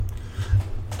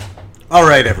All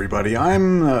right, everybody.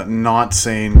 I'm not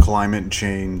saying climate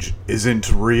change isn't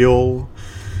real,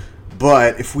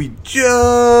 but if we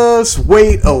just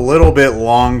wait a little bit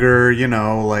longer,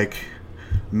 like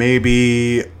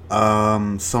maybe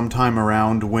sometime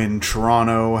around when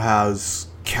Toronto has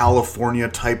California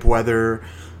type weather,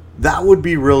 that would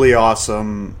be really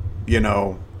awesome,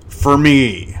 for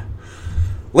me.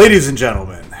 Ladies and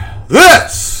gentlemen,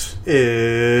 this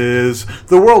is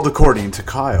The World According to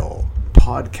Kyle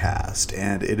podcast,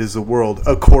 and it is the world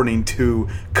according to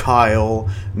Kyle,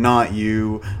 not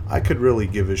you. I could really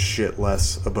give a shit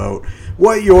less about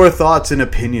what your thoughts and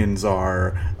opinions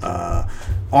are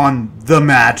on the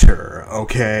matter,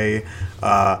 okay?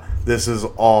 This is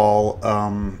all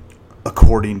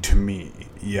according to me,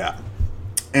 yeah.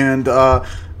 And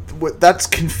that's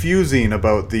confusing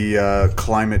about the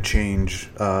climate change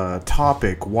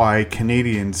topic, why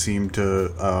Canadians seem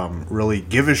to really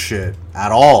give a shit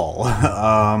at all,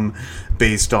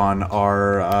 based on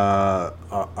our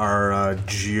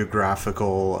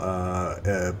geographical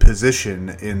position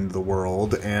in the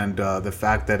world, and the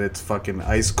fact that it's fucking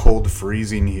ice cold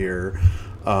freezing here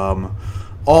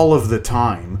all of the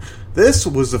time. This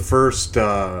was the first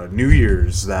New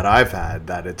Year's that I've had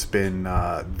that it's been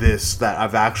that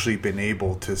I've actually been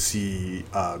able to see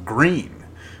green,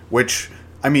 which,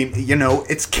 I mean,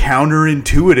 it's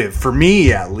counterintuitive for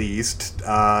me, at least,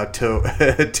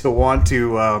 to want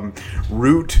to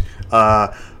root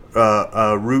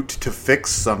to fix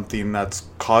something that's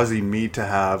causing me to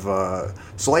have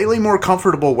slightly more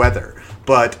comfortable weather.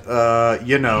 But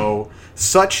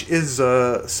such is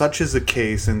the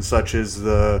case, and such is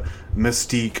the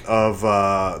mystique of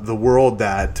the world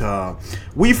that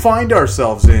we find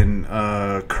ourselves in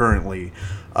currently.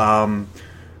 And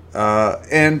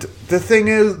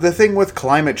the thing with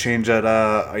climate change that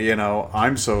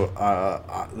I'm so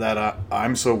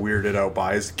weirded out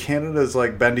by is Canada's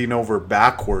like bending over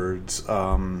backwards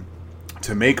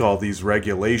to make all these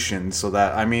regulations, so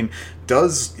that, I mean,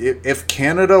 if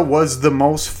Canada was the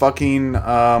most fucking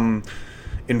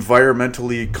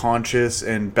environmentally conscious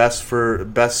and best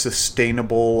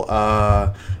sustainable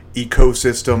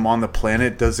ecosystem on the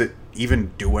planet, does it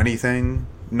even do anything?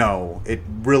 No, it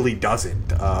really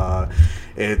doesn't.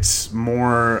 It's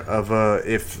more of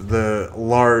if the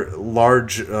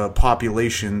large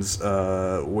populations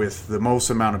with the most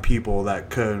amount of people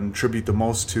that contribute the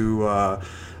most to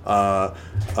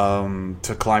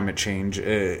climate change,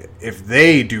 if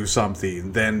they do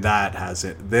something, then that has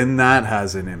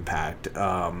an impact.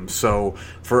 So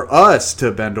for us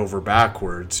to bend over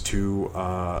backwards to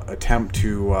attempt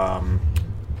to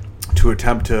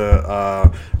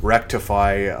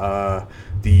rectify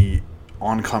the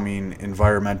oncoming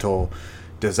environmental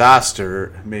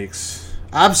disaster makes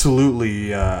absolutely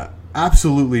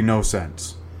no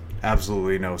sense.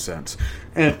 Absolutely no sense.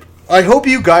 And I hope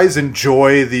you guys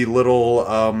enjoy the little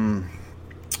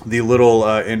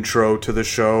intro to the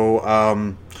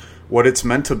show. What it's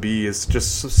meant to be is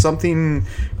just something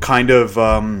kind of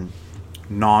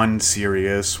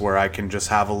non-serious, where I can just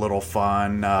have a little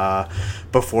fun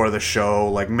before the show,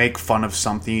 like make fun of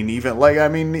something, even like, I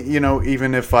mean,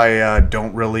 even if I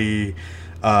don't really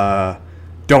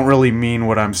mean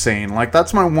what I'm saying. Like,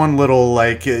 that's my one little,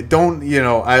 like,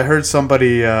 I heard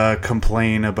somebody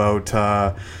complain about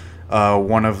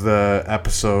one of the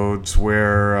episodes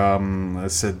where I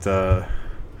said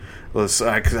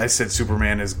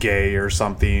Superman is gay or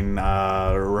something,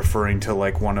 referring to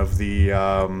like one of the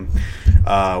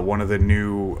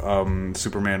new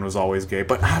Superman was always gay.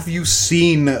 But have you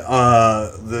seen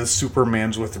the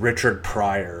Supermans with Richard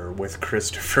Pryor with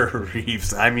Christopher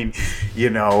Reeves? I mean,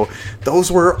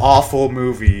 those were awful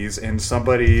movies, and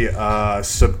somebody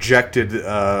subjected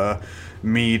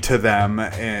me to them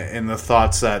in the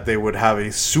thoughts that they would have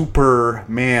a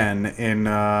Superman in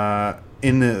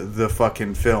the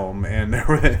fucking film, and there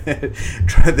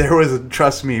was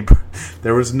trust me,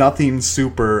 there was nothing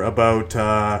super about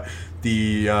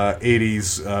the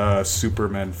 80s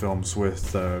Superman films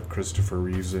with Christopher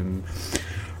Reeves and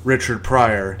Richard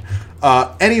Pryor.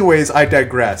 Anyways, I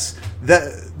digress.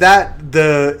 That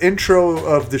the intro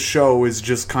of the show is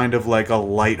just kind of like a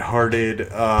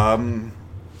lighthearted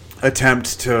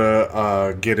attempt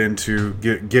to get into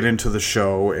the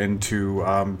show and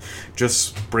to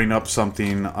just bring up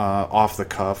something off the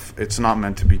cuff. It's not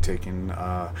meant to be taken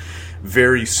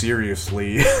very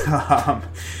seriously.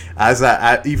 as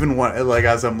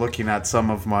I'm looking at some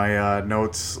of my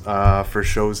notes for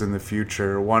shows in the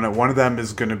future, one of them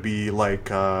is going to be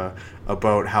like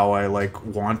about how I like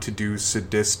want to do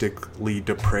sadistically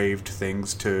depraved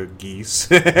things to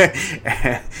geese, and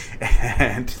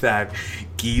that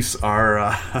geese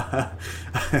are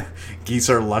geese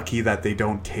are lucky that they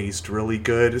don't taste really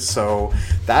good. So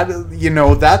that,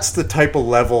 that's the type of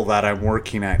level that I'm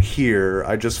working at here.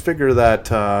 I just figure that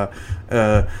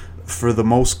for the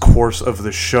most course of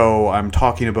the show, I'm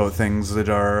talking about things that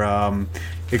are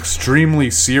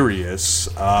extremely serious.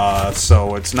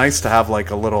 So it's nice to have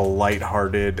like a little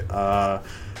lighthearted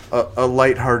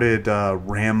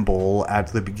ramble at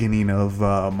the beginning of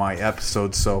my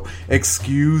episode, so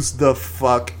excuse the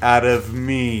fuck out of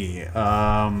me.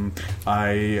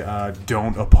 I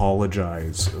don't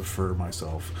apologize for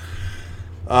myself.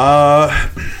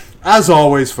 As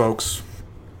always, folks,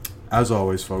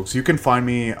 you can find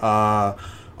me on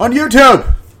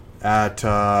YouTube at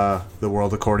The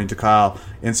World According to Kyle,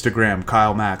 Instagram,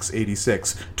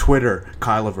 KyleMax86, Twitter,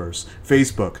 Kyleverse,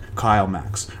 Facebook,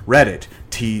 KyleMax, Reddit,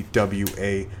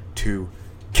 TWA2K.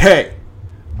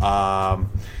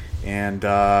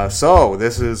 So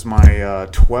this is my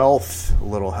 12th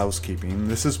little housekeeping.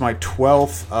 This is my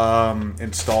 12th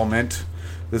installment.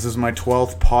 This is my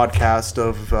 12th podcast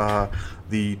of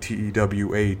the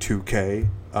TWA2K.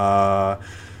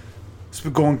 It's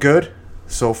been going good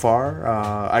so far.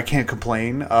 I can't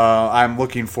complain. I'm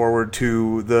looking forward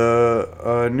to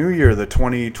the new year, the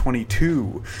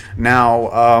 2022.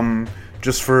 Now,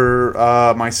 just for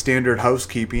my standard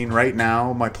housekeeping, right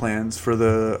now, my plans for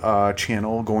the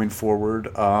channel going forward.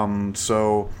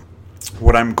 So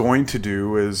what I'm going to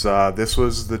do is, this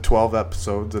was the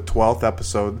 12th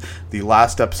episode, the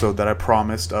last episode that I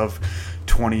promised of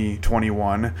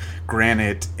 2021.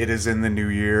 Granted, it is in the new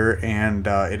year and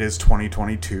it is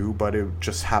 2022, but it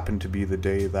just happened to be the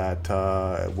day that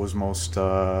it was most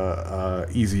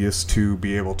easiest to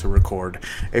be able to record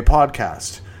a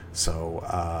podcast.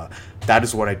 So that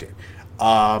is what I did.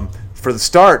 For the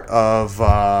start of,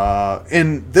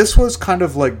 and this was kind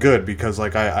of like good because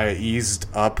like I eased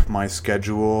up my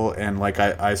schedule and like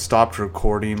I stopped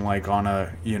recording like on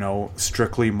a,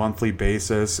 strictly monthly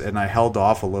basis, and I held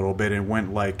off a little bit and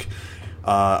went like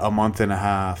a month and a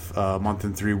half, a month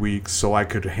and 3 weeks, so I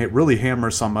could really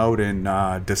hammer some out in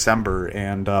December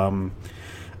and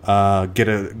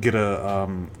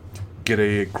get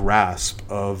a grasp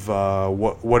of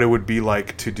what it would be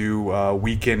like to do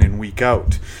week in and week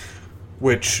out,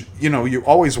 which you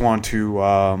always want to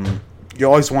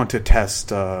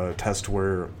test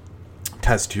your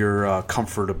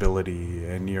comfortability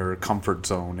and your comfort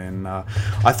zone, and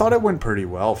I thought it went pretty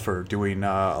well for doing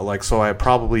so I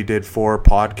probably did 4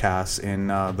 podcasts in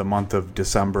the month of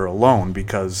December alone,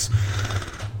 because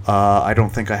I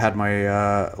don't think I had my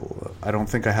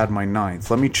ninth.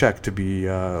 Let me check to be.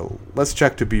 Let's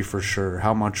check to be for sure.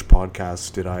 How much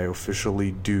podcasts did I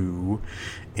officially do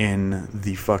in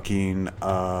the fucking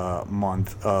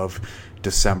month of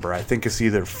December? I think it's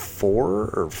either 4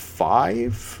 or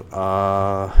 5.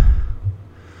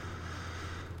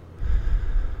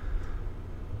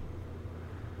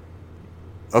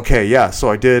 Okay, yeah, so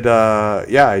I did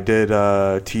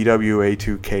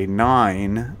TWA2K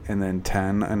 9, and then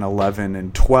 10, and 11,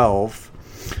 and 12,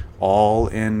 all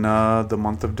in the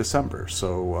month of December.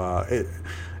 So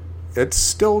it's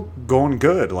still going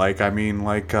good.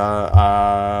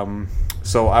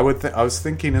 So I was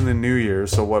thinking in the new year.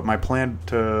 So what my plan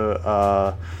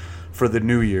for the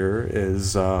new year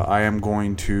is, I am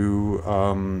going to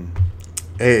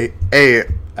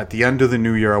at the end of the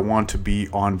new year, I want to be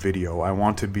on video. I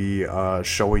want to be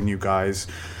showing you guys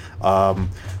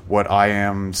what I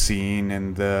am seeing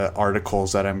and the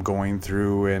articles that I'm going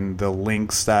through and the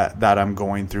links that I'm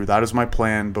going through. That is my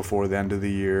plan before the end of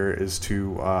the year, is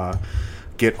to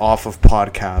get off of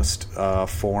podcast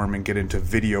form and get into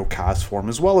video cast form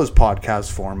as well as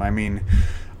podcast form. I mean,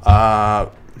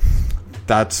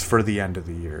 that's for the end of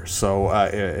the year. So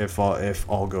if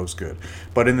all goes good,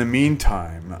 but in the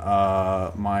meantime,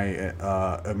 my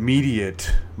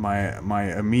immediate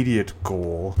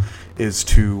goal is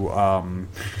to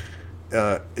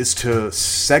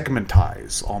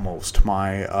segmentize almost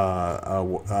my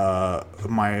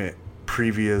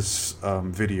previous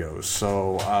videos.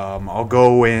 So I'll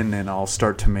go in and I'll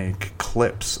start to make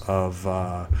clips of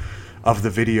the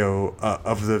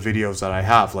videos that I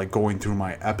have, like going through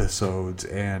my episodes,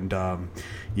 and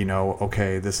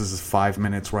okay, this is 5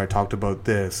 minutes where I talked about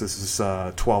this. This is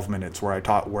 12 minutes where I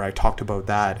talked about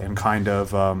that, and kind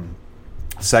of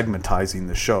segmentizing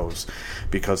the shows,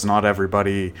 because not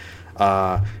everybody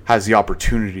has the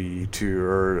opportunity to,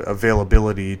 or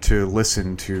availability to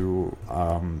listen to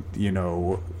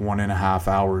 1.5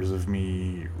 hours of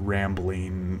me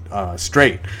rambling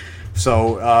straight.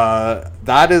 So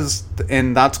that's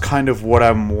kind of what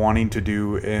I'm wanting to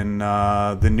do in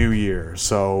the new year.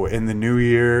 So in the new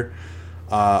year,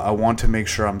 I want to make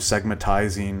sure I'm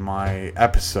segmentizing my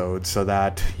episodes so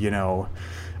that,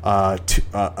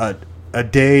 a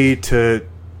day to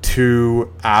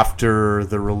two after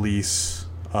the release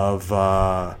of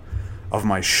my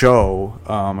show,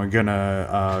 I'm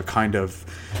gonna kind of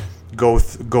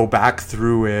go back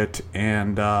through it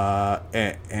and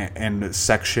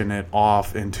section it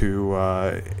off into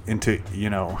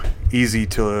easy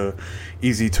to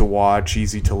watch,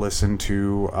 easy to listen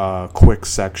to, quick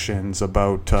sections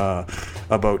about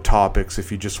topics.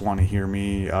 If you just want to hear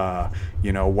me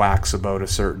wax about a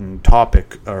certain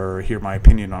topic or hear my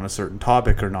opinion on a certain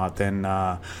topic or not, then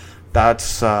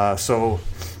that's my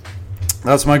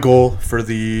goal for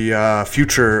the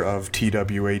future of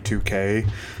TWA2K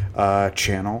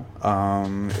channel.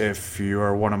 If you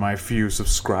are one of my few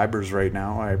subscribers right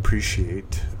now, I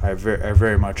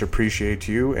very much appreciate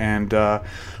you. And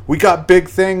we got big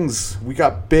things. We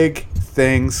got big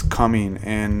things coming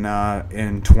in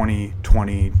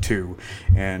 2022,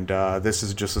 and this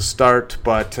is just a start.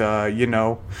 But I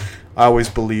always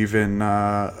believe in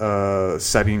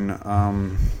setting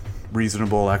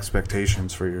reasonable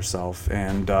expectations for yourself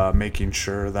and making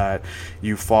sure that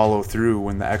you follow through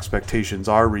when the expectations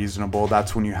are reasonable.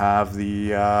 That's when you have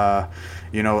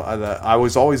I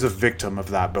was always a victim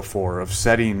of that before, of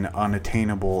setting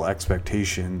unattainable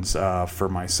expectations for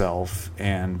myself,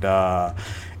 and I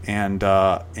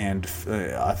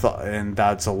thought, and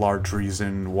that's a large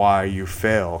reason why you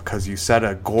fail, because you set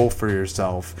a goal for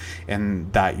yourself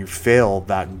and that you fail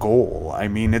that goal. I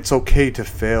mean, it's okay to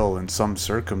fail in some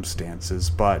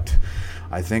circumstances, but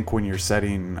I think when you're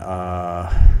setting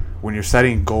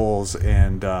goals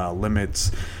and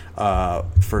limits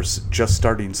for just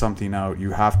starting something out, you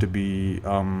have to be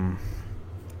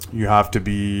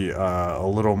a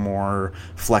little more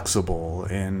flexible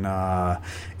and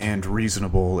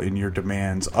reasonable in your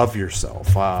demands of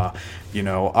yourself. I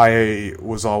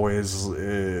was always,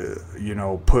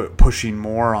 pushing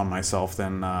more on myself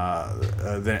than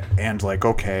and like,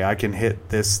 okay, I can hit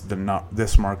this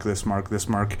mark.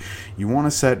 You want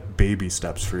to set baby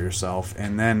steps for yourself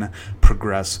and then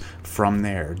progress from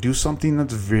there. Do something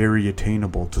that's very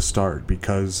attainable to start,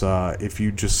 because if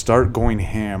you just start going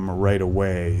ham right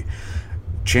away,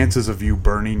 chances of you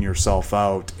burning yourself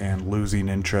out and losing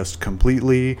interest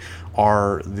completely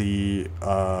are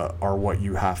what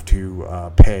you have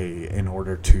to pay in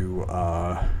order to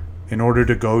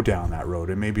go down that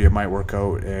road. And maybe it might work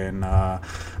out, and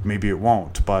maybe it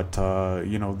won't. But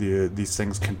these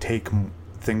things can take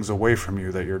things away from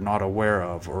you that you're not aware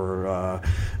of, or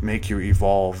make you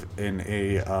evolve in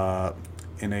a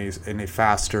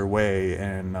faster way,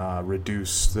 and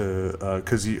reduce the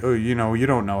because you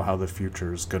don't know how the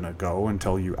future is gonna go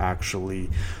until you actually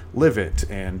live it.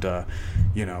 And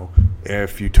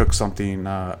if you took something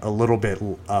a little bit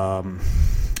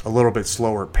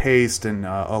slower paced and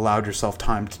allowed yourself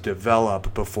time to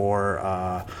develop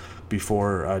before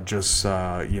just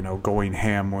going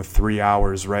ham with 3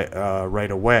 hours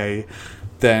right away,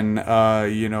 then I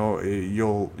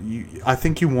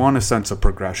think you want a sense of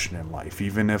progression in life,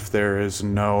 even if there is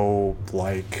no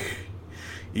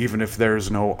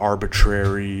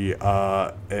arbitrary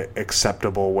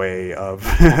acceptable way of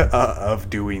of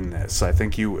doing this. I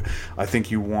think you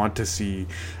want to see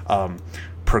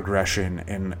progression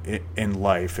in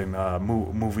life, and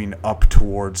moving up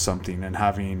towards something, and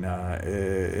having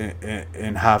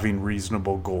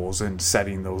reasonable goals, and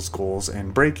setting those goals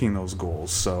and breaking those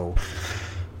goals. So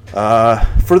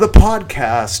for the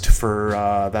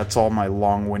podcast, that's all my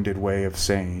long-winded way of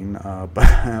saying.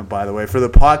 But by the way, for the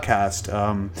podcast,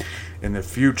 in the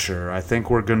future, I think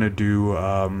we're gonna do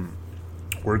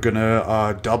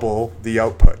double the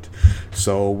output.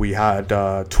 So we had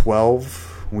 12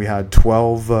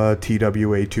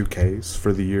 TWA2Ks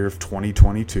for the year of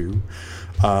 2022.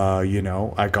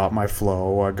 I got my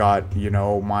flow. I got,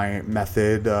 my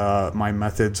methods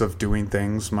of doing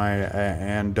things.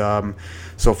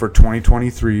 So for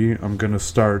 2023, I'm going to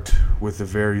start with a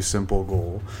very simple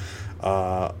goal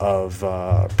of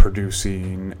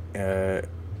producing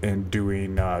and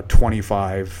doing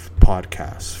 25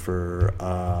 podcasts for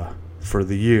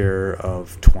the year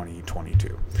of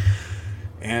 2022.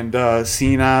 And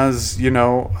seeing as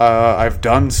I've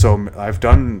done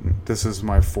this is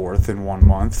my fourth in 1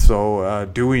 month, so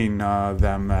doing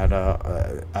them at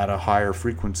a higher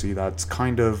frequency, that's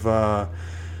kind of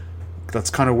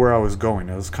kind of where I was going.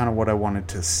 It was kind of what I wanted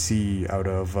to see out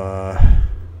of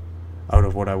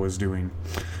what I was doing.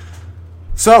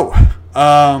 So,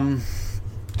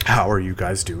 how are you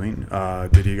guys doing?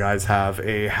 Did you guys have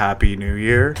a happy new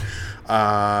year?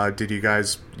 Did you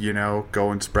guys,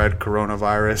 go and spread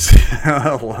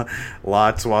coronavirus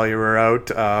lots while you were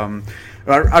out?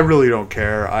 I really don't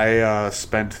care. I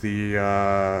spent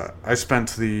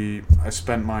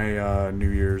my New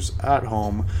Year's at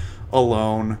home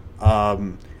alone.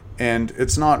 And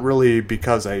it's not really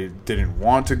because I didn't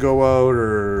want to go out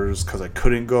or it's because I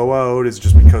couldn't go out. It's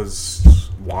just because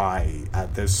why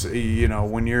at this,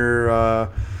 when you're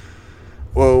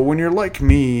like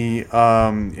me,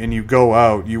 and you go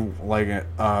out, you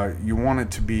want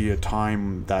it to be a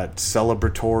time that's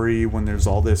celebratory when there's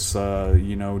all this,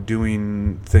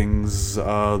 doing things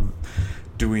the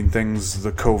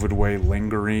COVID way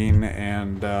lingering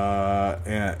and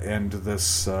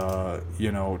this,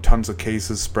 tons of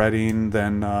cases spreading,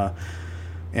 then,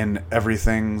 and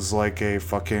everything's like a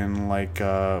fucking,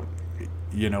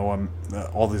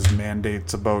 all these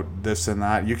mandates about this and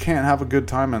that. You can't have a good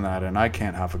time in that, and I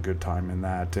can't have a good time in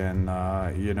that, and,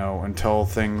 until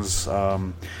things,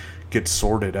 get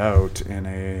sorted out in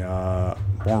a,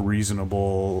 more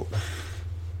reasonable,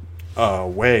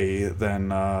 way,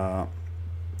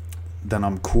 then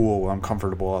I'm cool. I'm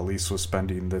comfortable at least with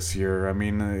spending this year. I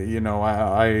mean,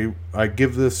 I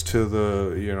give this to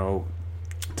the,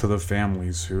 to the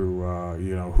families who,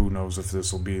 who knows if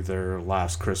this will be their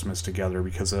last Christmas together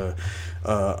because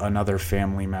another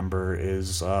family member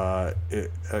is,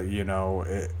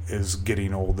 is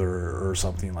getting older or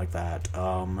something like that.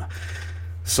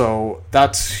 So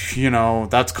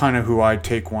that's kind of who I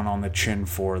take one on the chin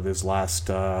for this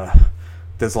last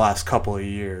couple of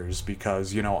years,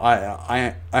 because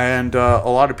I and a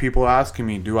lot of people asking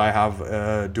me, do I have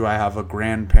a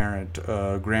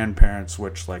grandparents,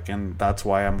 which and that's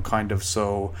why I'm kind of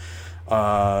so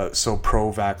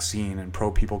pro vaccine and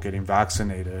pro people getting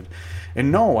vaccinated. And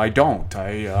no, I don't.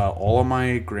 All of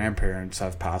my grandparents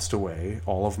have passed away.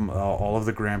 All of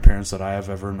the grandparents that I have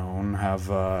ever known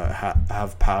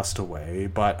have passed away.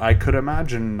 But I could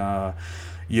imagine,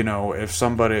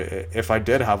 if I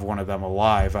did have one of them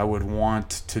alive, I would want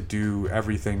to do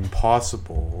everything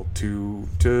possible to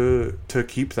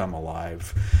keep them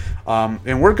alive.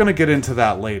 And we're gonna get into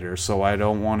that later, so I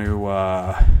don't want to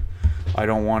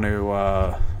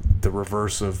the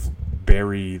reverse of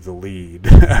bury the lead,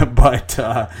 but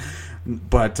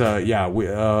yeah,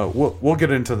 we'll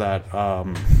get into that.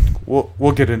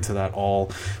 We'll get into that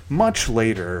all much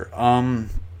later.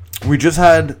 We just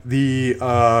had the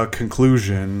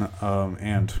conclusion,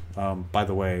 and by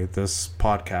the way, this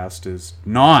podcast is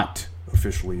not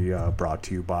officially brought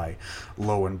to you by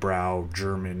Lowenbrau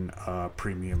German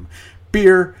premium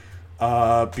beer,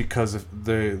 because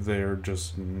they're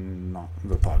just not,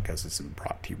 the podcast isn't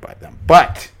brought to you by them.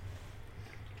 But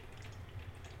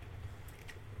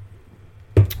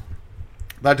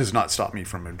that does not stop me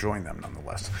from enjoying them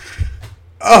nonetheless.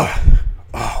 Oh,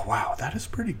 wow, that is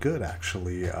pretty good,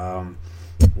 actually.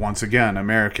 Once again,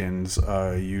 Americans,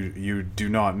 you do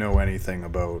not know anything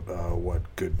about what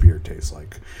good beer tastes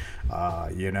like.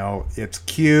 It's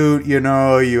cute,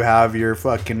 you have your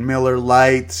fucking Miller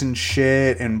Lights and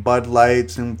shit, and Bud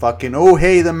Lights, and fucking, oh,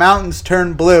 hey, the mountains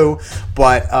turn blue,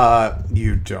 but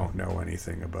you don't know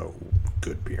anything about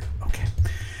good beer. Okay.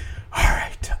 All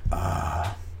right.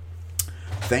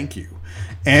 Thank you.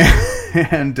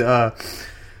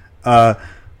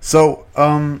 So,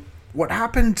 what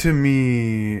happened to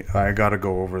me, I gotta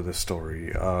go over this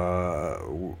story,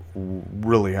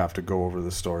 really have to go over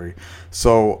this story.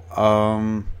 So,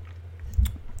 I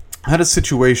had a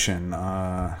situation,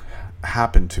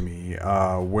 happen to me,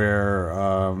 where,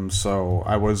 so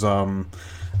I was,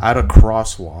 at a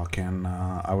crosswalk, and,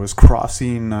 I was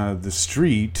crossing, the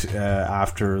street,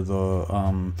 after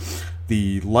the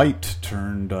light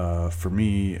turned for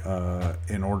me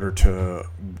in order to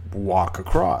walk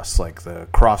across. Like, the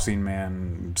crossing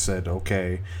man said,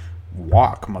 okay,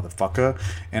 walk, motherfucker.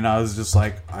 And I was just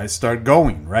like, I start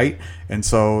going, right? And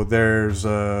so there's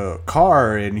a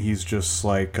car, and he's just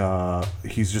like,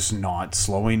 he's just not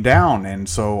slowing down. And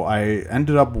so I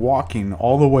ended up walking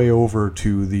all the way over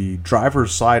to the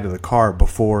driver's side of the car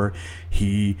before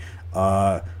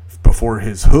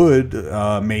his hood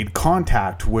made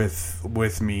contact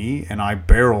with me, and I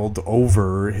barreled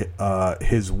over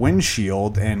his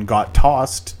windshield and got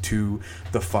tossed to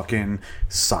the fucking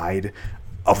side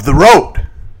of the road.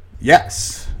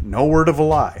 Yes, no word of a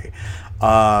lie.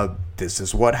 This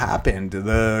is what happened.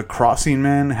 The crossing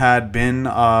man had been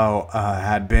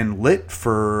lit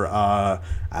for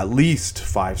at least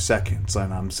 5 seconds.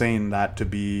 And I'm saying that to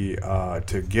be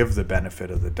to give the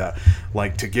benefit of the doubt,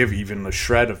 like to give even the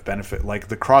shred of benefit. Like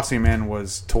the crossing man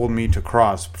told me to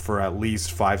cross for at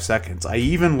least 5 seconds. I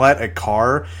even let a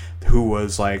car who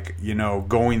was like,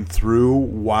 going through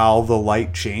while the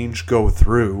light changed go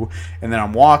through, and then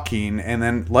I'm walking, and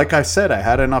then like I said, I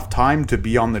had enough time to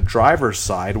be on the driver's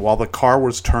side while the car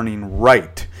was turning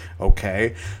right.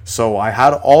 Okay, so I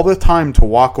had all the time to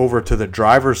walk over to the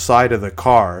driver's side of the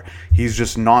car. He's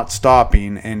just not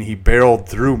stopping, and he barreled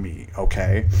through me.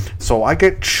 Okay, so I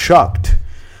get chucked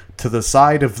to the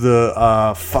side of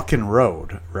the fucking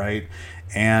road, right?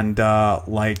 And I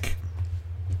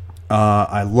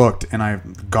looked, and I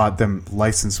got them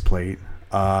license plate.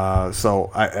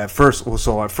 So at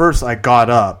first I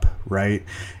got up, right,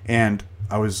 and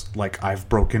I was like, I've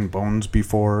broken bones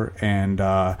before, and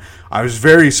I was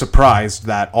very surprised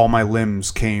that all my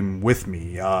limbs came with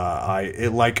me.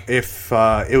 It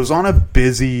was on a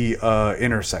busy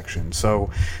intersection, so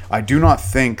I do not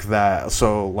think that.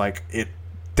 So like it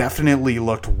definitely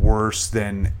looked worse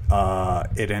than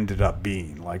it ended up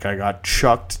being. Like I got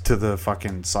chucked to the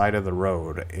fucking side of the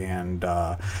road, and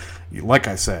like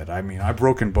I said, I mean, I've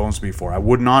broken bones before. I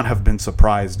would not have been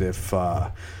surprised if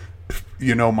my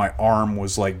arm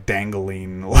was like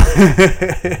dangling or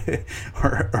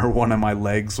one of my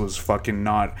legs was fucking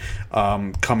not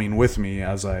coming with me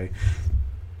as I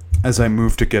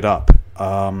moved to get up.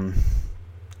 And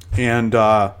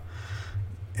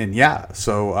yeah,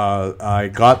 so I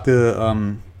got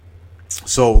the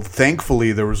so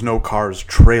thankfully there was no cars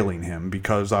trailing him,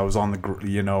 because I was on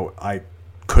the I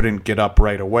couldn't get up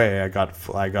right away. I got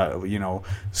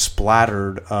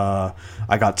splattered. I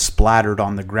got splattered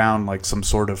on the ground like some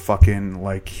sort of fucking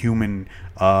like human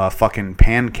fucking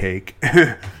pancake.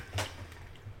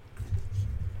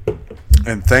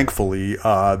 And thankfully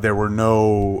there was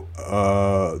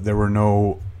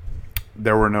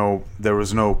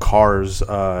no cars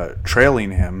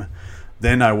trailing him.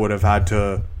 Then I would have had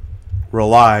to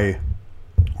rely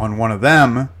on one of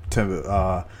them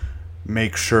to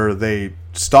make sure they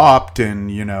stopped and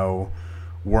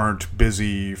weren't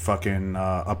busy fucking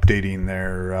updating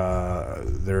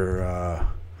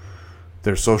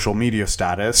their social media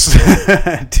status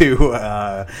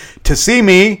to see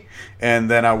me, and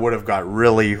then I would have got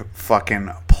really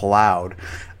fucking plowed.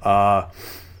 So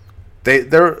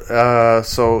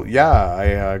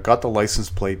yeah, I got the license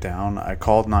plate down. I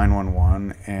called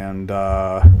 911, and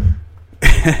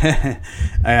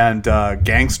and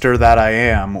gangster that I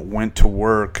am, went to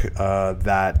work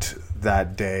that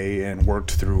day and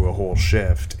worked through a whole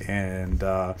shift, and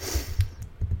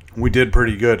we did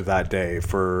pretty good that day.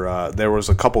 For there was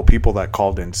a couple people that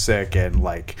called in sick, and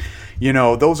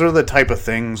those are the type of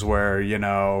things where you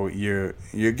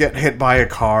get hit by a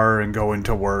car and go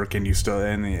into work, and you still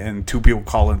and two people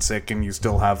call in sick, and you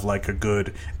still have like a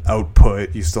good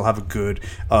output, you still have a good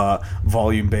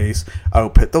volume base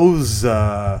output. Those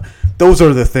are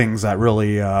the things that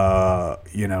really go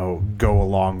a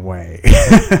long way.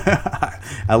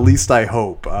 At least I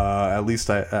hope. At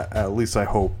least I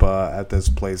hope at this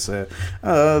place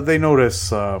they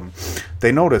notice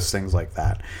things like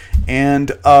that. And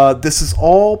this is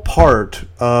all part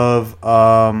of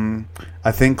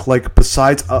I think, like,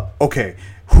 besides okay,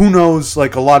 who knows,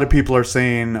 like, a lot of people are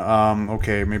saying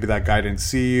okay, maybe that guy didn't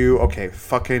see you. Okay,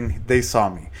 fucking they saw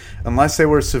me, unless they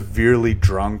were severely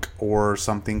drunk or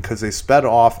something, because they sped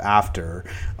off after.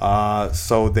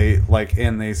 So they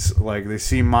they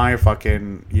see my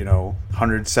fucking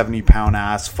 170-pound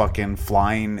ass fucking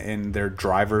flying in their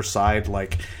driver's side.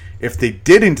 Like, if they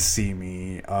didn't see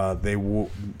me,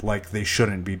 they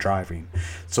shouldn't be driving.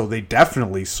 So they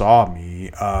definitely saw me.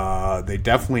 They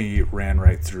definitely ran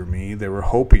right through me. They were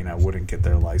hoping I wouldn't get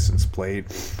their license plate.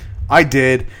 I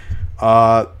did.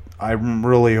 I'm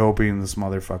really hoping this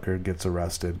motherfucker gets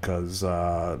arrested, because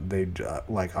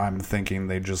I'm thinking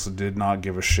they just did not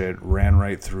give a shit, ran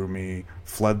right through me,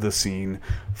 fled the scene,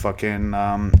 fucking,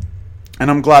 and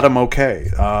I'm glad I'm okay.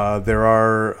 There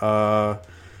are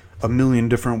a million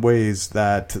different ways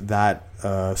that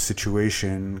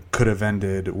situation could have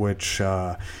ended, which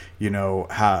have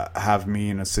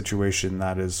me in a situation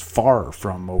that is far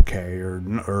from okay,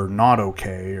 or not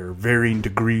okay, or varying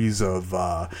degrees of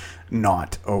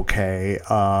not okay.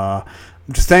 I'm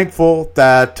just thankful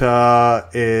that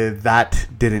that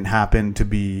didn't happen to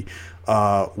be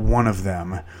one of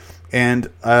them. And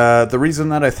the reason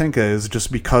that I think is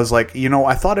just because, I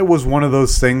thought it was one of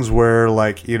those things where,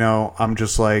 I'm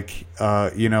just like,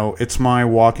 it's my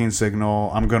walking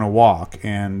signal. I'm gonna walk,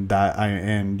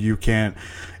 and you can't.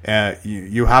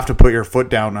 You have to put your foot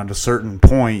down at a certain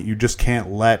point. You just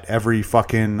can't let every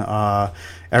fucking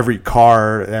every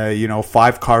car,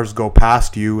 5 cars go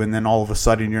past you, and then all of a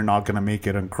sudden you're not going to make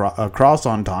it across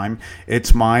on time.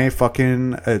 It's my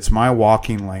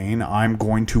walking lane. I'm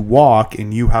going to walk,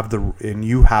 and you have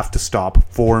to stop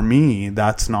for me.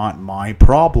 That's not my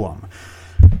problem.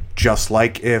 Just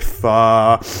like if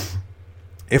I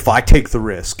take the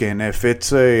risk, and if they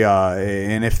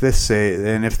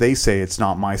say it's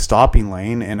not my stopping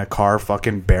lane, and a car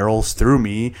fucking barrels through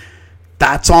me,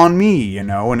 that's on me,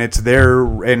 and it's their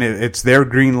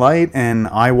green light, and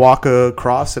I walk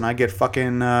across and I get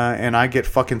fucking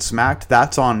smacked.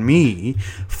 That's on me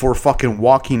for fucking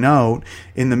walking out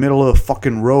in the middle of the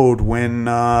fucking road when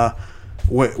it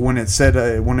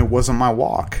wasn't my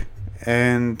walk.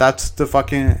 And that's the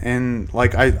fucking, and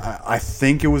like I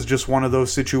think it was just one of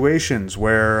those situations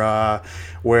where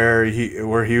he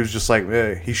was just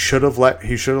like, he should have let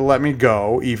me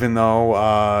go, even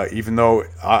though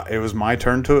it was my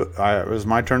turn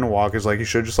to walk. It's like, he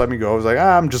should just let me go. I was like,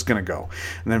 I'm just gonna go,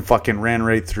 and then fucking ran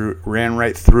right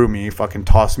through me, fucking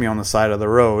tossed me on the side of the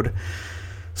road.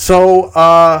 So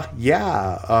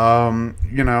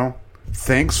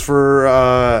thanks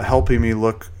for helping me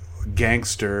look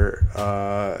gangster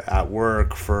at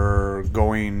work for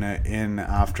going in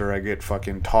after I get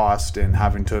fucking tossed and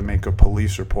having to make a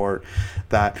police report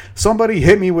that somebody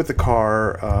hit me with a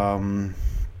car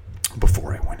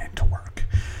before I went into work.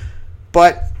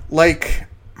 But like,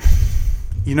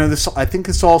 this, I think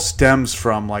this all stems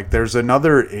from, like, there's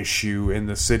another issue in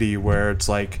the city where it's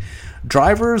like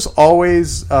drivers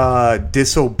always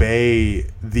disobey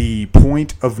the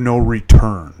point of no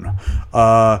return.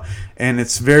 And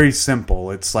it's very simple.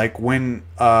 It's like when,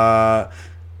 to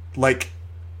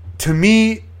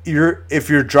me, if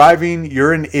you're driving,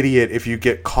 you're an idiot if you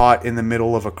get caught in the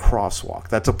middle of a crosswalk.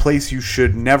 That's a place you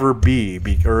should never be,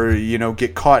 or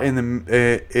get caught in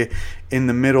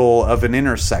the middle of an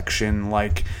intersection,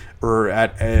 or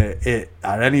at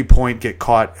any point get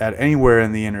caught at anywhere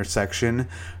in the intersection,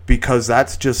 because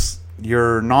that's just,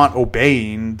 you're not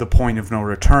obeying the point of no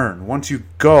return. Once you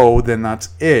go, then that's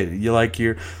it.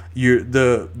 You're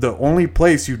the only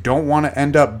place you don't want to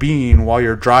end up being while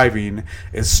you're driving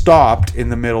is stopped in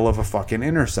the middle of a fucking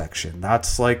intersection.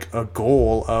 That's like a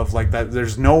goal of like that.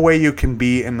 There's no way you can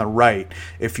be in the right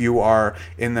if you are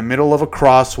in the middle of a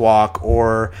crosswalk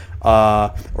or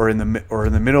in the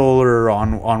middle, or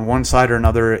on one side or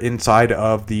another inside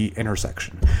of the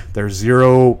intersection. There's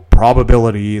zero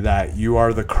probability that you are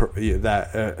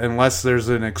unless there's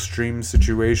an extreme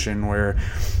situation where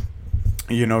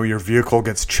your vehicle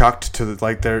gets chucked to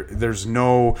there's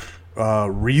no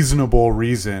reasonable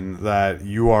reason that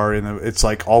you are in the. It's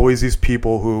like always these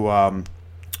people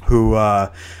who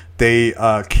they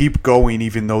keep going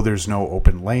even though there's no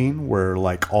open lane, where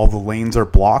like all the lanes are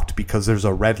blocked because there's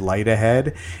a red light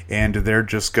ahead, and they're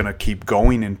just gonna keep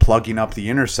going and plugging up the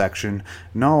intersection.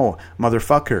 No,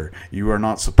 motherfucker, you are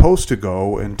not supposed to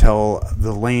go until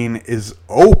the lane is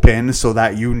open so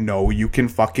that you can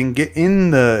fucking get in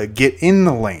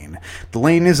the lane. The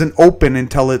lane isn't open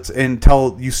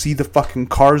until you see the fucking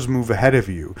cars move ahead of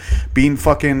you. Being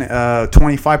fucking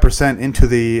 25% into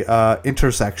the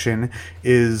intersection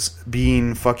is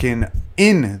being fucking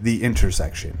in the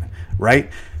intersection, right?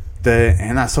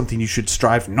 And that's something you should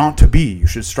strive not to be. You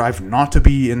should strive not to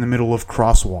be in the middle of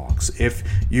crosswalks.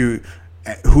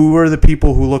 Who are the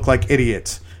people who look like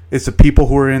idiots? It's the people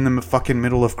who are in the fucking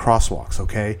middle of crosswalks,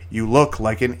 okay? You look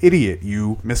like an idiot.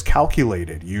 You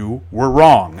miscalculated. You were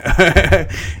wrong.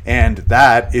 And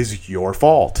that is your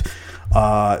fault.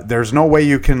 There's no way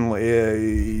you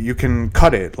can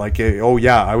cut it. Like, oh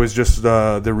yeah, I was just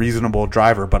the reasonable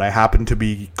driver, but I happened to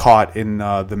be caught in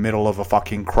the middle of a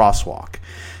fucking crosswalk.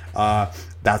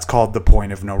 That's called the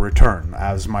point of no return,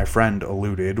 as my friend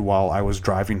alluded while I was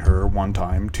driving her one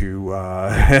time to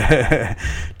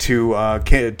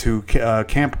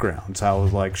campgrounds. I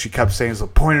was like, she kept saying it's the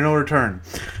point of no return.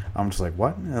 I'm just like,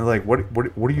 what? Like, what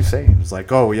are you saying? It's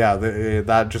like, oh yeah,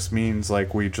 that just means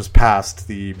like we just passed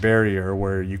the barrier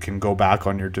where you can go back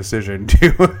on your decision to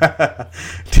go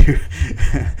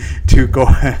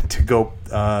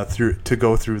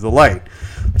through the light.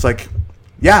 It's like,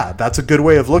 yeah, that's a good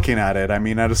way of looking at it. I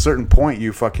mean, at a certain point,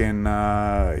 you fucking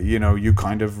you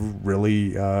kind of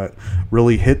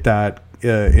really hit that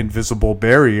invisible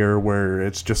barrier where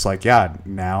it's just like, yeah,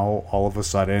 now all of a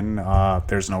sudden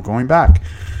there's no going back.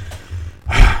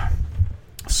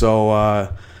 So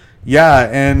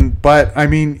but I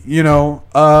mean,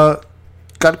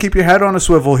 got to keep your head on a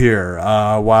swivel here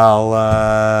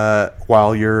while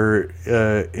you're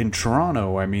in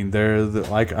Toronto. I mean,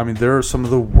 there are some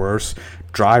of the worst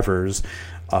drivers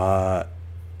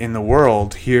in the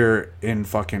world here in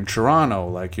fucking Toronto.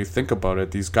 Like, you think about it,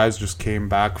 these guys just came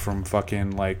back from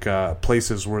fucking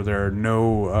places where there are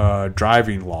no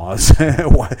driving laws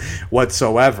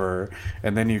whatsoever,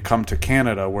 and then you come to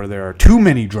Canada where there are too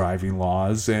many driving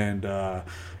laws, and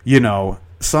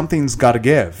something's got to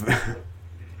give.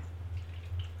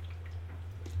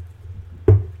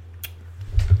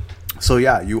 So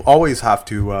yeah, you always have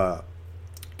to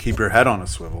keep your head on a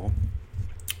swivel,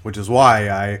 which is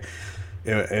why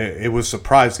it was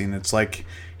surprising. It's like,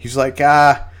 he's like,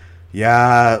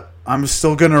 yeah, I'm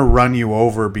still going to run you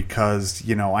over because,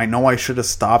 I know I should have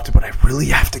stopped, but I really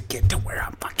have to get to where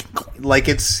I'm fucking going. Like,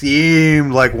 it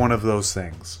seemed like one of those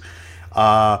things.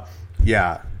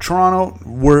 Yeah, Toronto,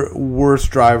 worst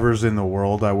drivers in the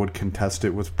world. I would contest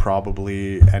it with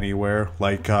probably anywhere.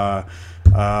 Like,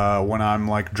 when I'm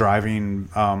like driving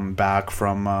back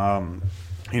from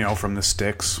from the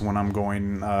sticks, when I'm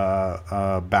going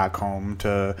back home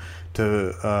to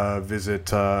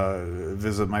visit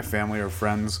my family or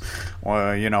friends,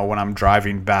 when I'm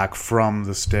driving back from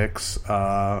the sticks,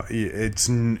 it's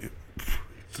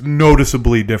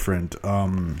noticeably different.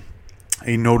 A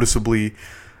noticeably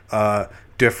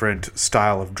different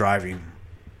style of driving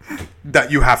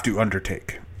that you have to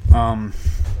undertake.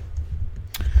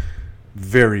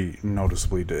 Very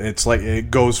noticeably. It's like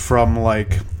it goes from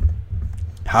like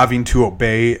having to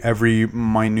obey every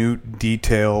minute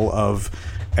detail of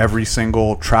every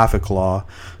single traffic law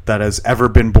that has ever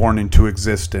been born into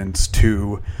existence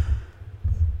to,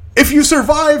 if you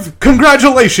survive,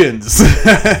 congratulations.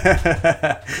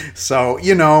 So,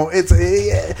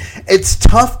 it's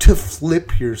tough to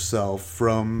flip yourself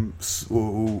from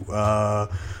such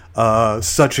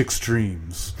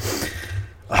extremes.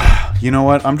 You know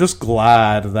what? I'm just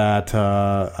glad that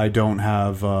I don't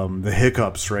have the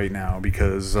hiccups right now,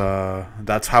 because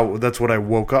that's what I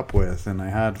woke up with, and I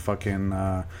had fucking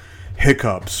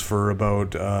hiccups for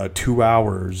about 2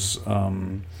 hours,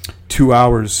 2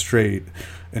 hours straight,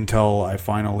 until I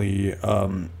finally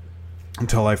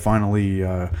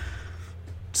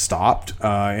stopped,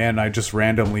 and I just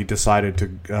randomly decided to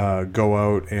go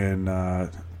out and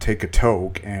take a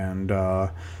toke, and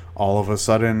all of a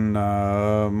sudden,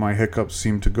 my hiccups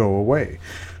seem to go away.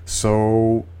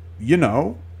 So,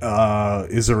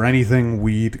 is there anything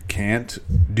weed can't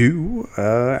do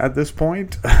at this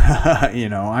point?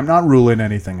 I'm not ruling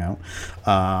anything out.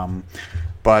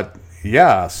 But,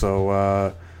 yeah,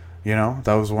 so,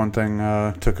 that was one thing.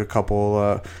 Took a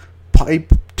couple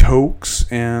pipe tokes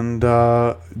and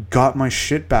got my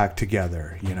shit back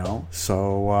together,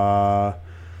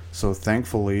 So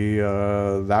thankfully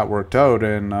that worked out,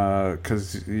 and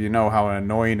because you know how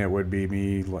annoying it would be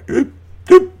me like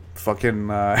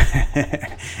fucking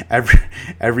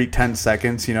every 10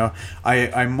 seconds.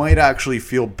 I might actually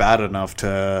feel bad enough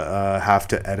to have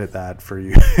to edit that for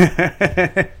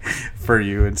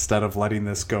you instead of letting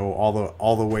this go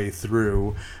all the way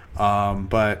through.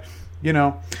 But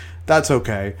that's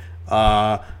okay.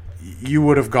 You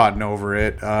would have gotten over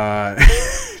it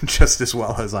just as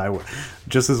well as I would,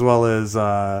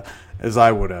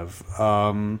 I would have.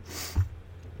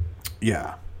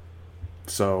 Yeah.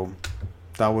 So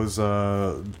that was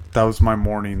my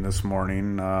morning this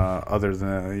morning. Other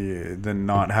than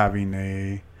not having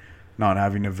a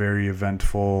very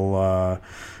eventful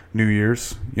New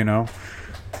Year's,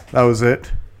 that was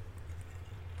it.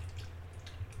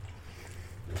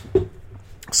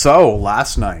 So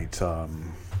last night,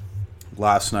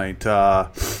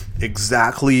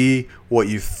 exactly what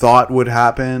you thought would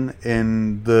happen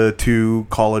in the two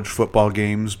college football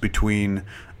games between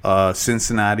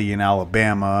Cincinnati and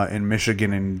Alabama and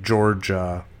Michigan and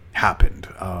Georgia happened.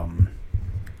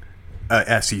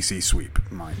 SEC sweep,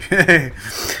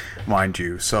 mind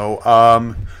you. So,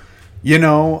 a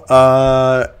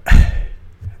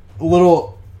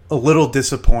little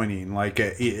disappointing. Like,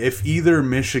 if either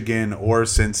Michigan or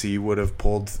Cincy would have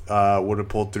pulled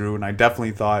through, and I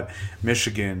definitely thought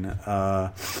Michigan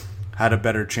had a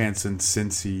better chance than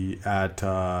Cincy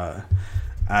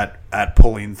at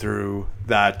pulling through,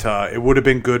 that it would have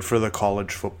been good for the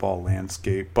college football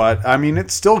landscape. But I mean,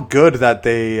 it's still good that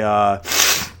they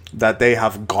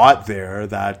have got there.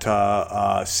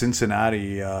 That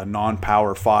Cincinnati,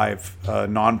 non-Power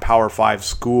 5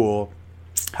 school,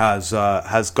 has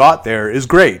got there is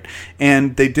great,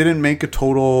 and they didn't make a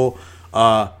total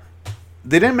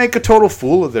they didn't make a total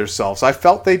fool of themselves. I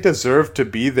felt they deserved to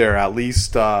be there. At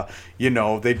least, they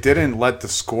didn't let the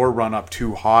score run up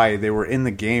too high. They were in the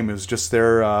game. It was just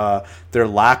their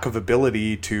lack of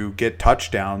ability to get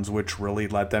touchdowns, which really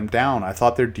let them down. I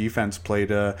thought their defense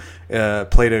played a good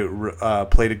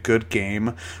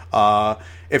game.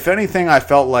 If anything, I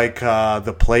felt like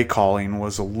the play calling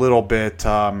was a little bit.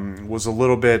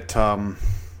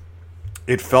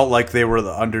 It felt like they were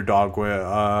the underdog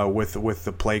with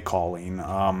the play calling,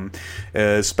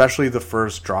 especially the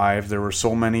first drive. There were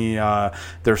so many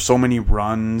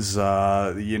runs.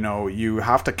 You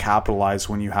have to capitalize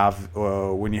when you have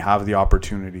the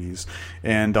opportunities.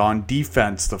 And on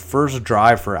defense, the first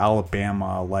drive for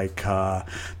Alabama,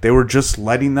 they were just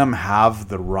letting them have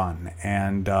the run,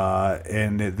 and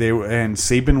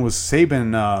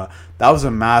Saban. That was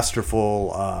a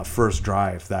masterful first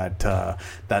drive that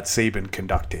Saban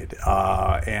conducted,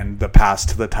 and the pass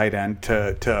to the tight end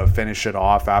to finish it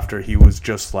off after he was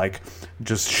just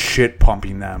shit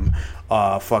pumping them,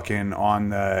 fucking on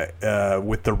the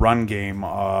with the run game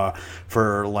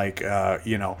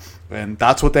and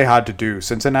that's what they had to do.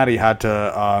 Cincinnati had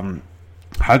to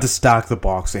stack the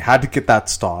box. They had to get that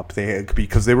stop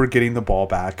because they were getting the ball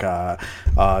back to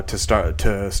start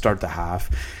the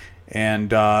half. And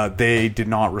they did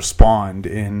not respond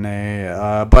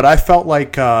but I felt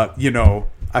like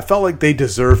they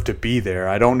deserved to be there.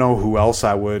 I don't know who else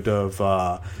I would have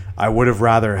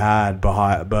rather had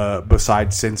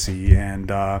besides Cincy, and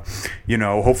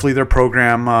hopefully their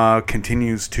program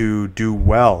continues to do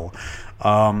well.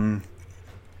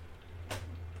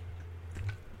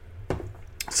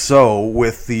 So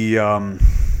with the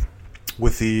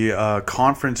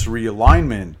conference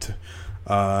realignment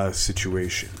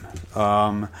situation.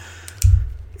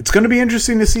 It's going to be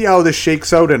interesting to see how this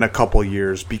shakes out in a couple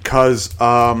years, because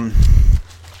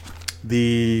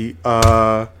the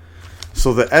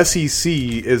SEC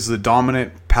is the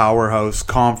dominant powerhouse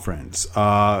conference.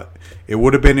 It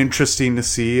would have been interesting to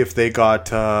see if they got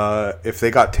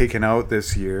taken out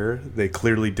this year. They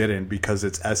clearly didn't, because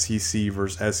it's SEC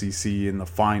versus SEC in the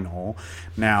final.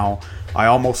 Now, I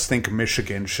almost think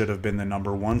Michigan should have been the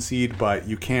number 1 seed, but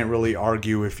you can't really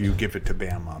argue if you give it to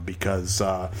Bama, because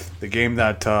the game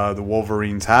that the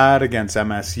Wolverines had against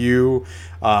MSU,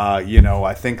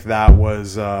 I think that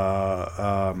was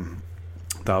a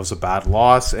bad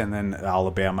loss, and then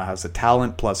Alabama has the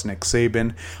talent plus Nick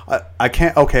Saban. I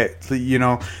can't. Okay,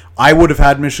 I would have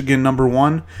had Michigan number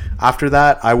 1. After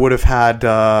that, I would have had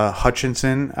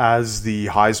Hutchinson as the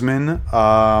Heisman.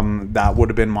 That would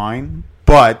have been mine.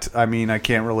 But I mean, I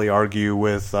can't really argue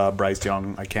with Bryce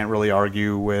Young. I can't really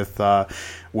argue with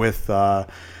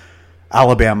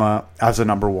Alabama as a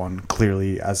number 1.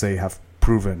 Clearly, as they have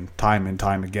proven time and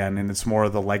time again, and it's more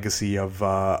of the legacy of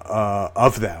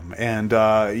them. And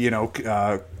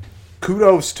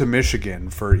kudos to Michigan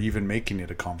for even making it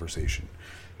a conversation.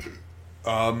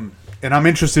 And I'm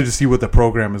interested to see what the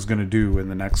program is going to do in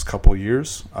the next couple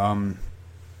years. I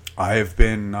have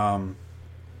been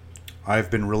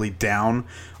really down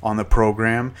on the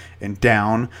program and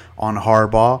down on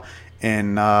Harbaugh.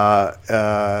 And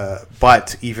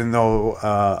but even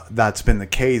though that's been the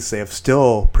case, they have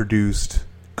still produced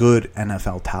good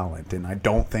NFL talent, and I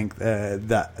don't think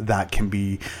that can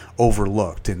be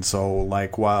overlooked. And so,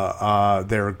 while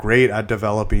they're great at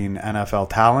developing NFL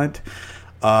talent,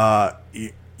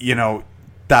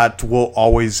 that will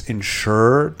always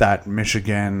ensure that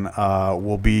Michigan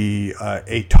will be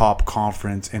a top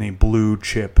conference in a blue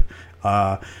chip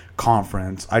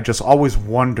conference. I just always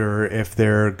wonder if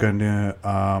they're gonna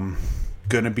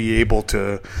be able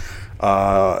to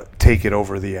take it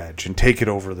over the edge and take it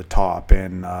over the top,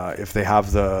 and if they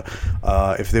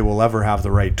will ever have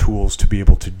the right tools to be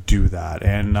able to do that.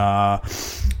 And I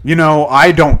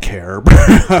don't care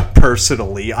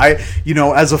personally.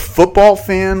 As a football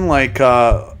fan,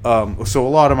 so a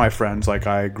lot of my friends,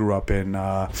 I grew up in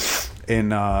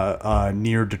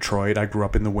near Detroit. I grew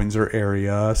up in the Windsor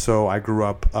area, so I grew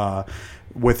up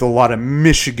with a lot of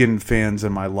Michigan fans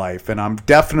in my life, and I'm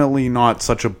definitely not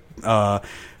such a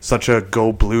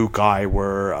go blue guy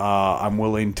where I'm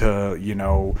willing to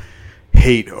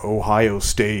hate Ohio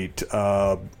State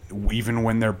even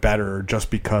when they're better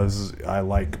just because I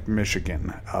like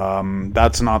Michigan.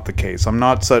 That's not the case. I'm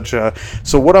not such a...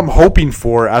 So what I'm hoping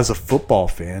for as a football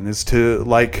fan is to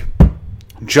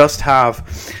just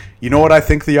have... You know what I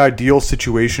think the ideal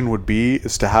situation would be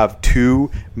is to have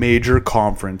 2 major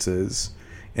conferences,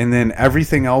 and then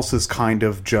everything else is kind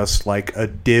of just like a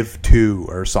Div 2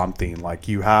 or something. Like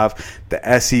you have the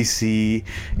SEC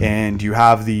and you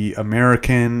have the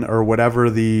American or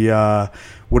whatever the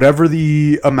whatever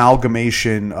the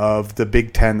amalgamation of the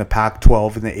Big Ten, the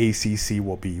Pac-12, and the ACC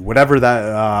will be, whatever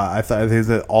that I think is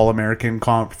an All-American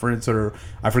Conference, or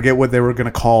I forget what they were going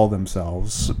to call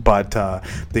themselves, but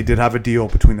they did have a deal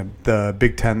between the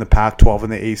Big Ten, the Pac-12,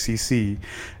 and the ACC.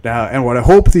 And what I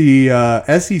hope the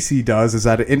SEC does is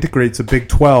that it integrates a Big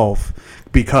 12,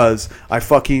 because I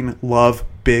fucking love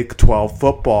Big 12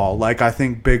 football. Like, I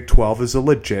think Big 12 is a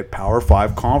legit Power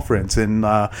 5 conference, and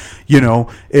I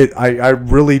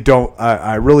really don't.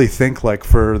 I really think, like,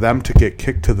 for them to get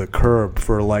kicked to the curb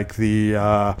for like the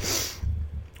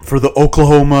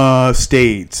Oklahoma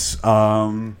States,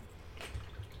 and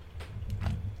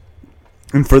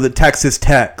for the Texas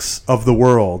Techs of the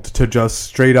world to just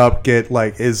straight up get,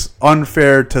 like, is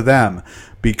unfair to them.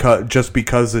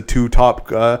 Because the two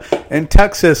top and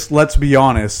Texas, let's be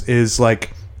honest, is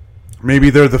like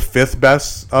maybe they're the fifth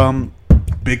best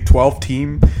Big 12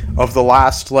 team of the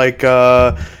last of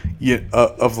the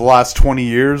last 20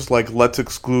 years. Like, let's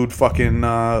exclude fucking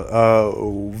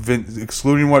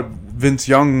excluding what Vince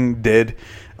Young did.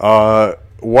 How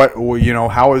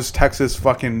has Texas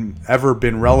fucking ever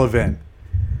been relevant?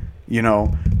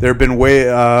 There've been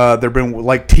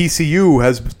like TCU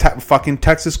has fucking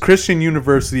Texas Christian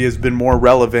University has been more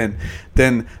relevant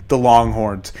than the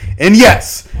Longhorns. And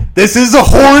yes, this is a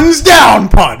Horns Down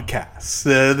podcast.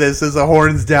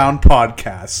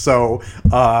 So,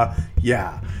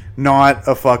 not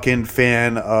a fucking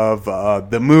fan of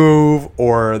the move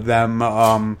or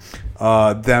them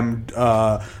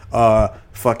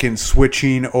fucking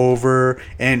switching over.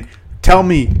 And Tell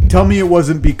me it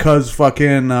wasn't because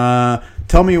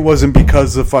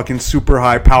the fucking super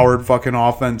high powered fucking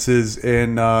offenses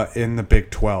in the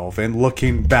Big 12 and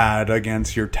looking bad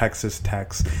against your Texas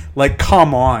Techs. Like,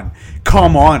 come on,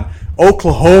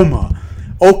 Oklahoma,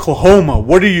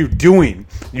 what are you doing?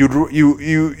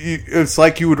 It's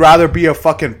like you would rather be a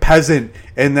fucking peasant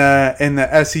in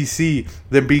the SEC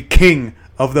than be king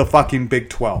of the fucking Big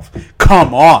 12.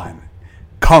 Come on.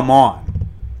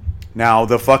 Now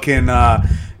the fucking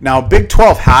Big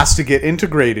 12 has to get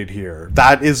integrated here.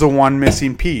 That is the one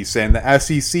missing piece, and the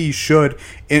SEC should.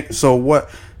 So what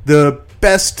the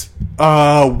best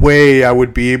way I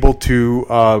would be able to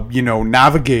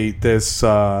navigate this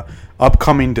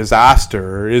upcoming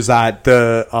disaster is that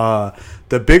the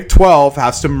Big 12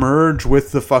 has to merge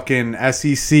with the fucking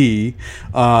SEC.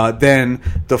 Then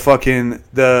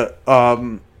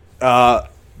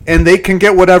and they can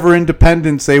get whatever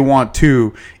independence they want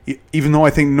to, even though I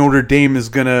think Notre Dame is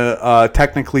going to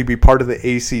technically be part of the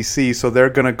ACC, so they're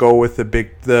going to go with the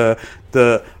Big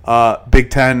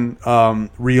Ten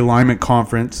realignment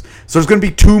conference. So there's going to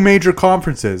be two major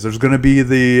conferences. There's going to be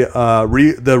the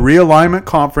realignment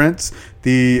conference,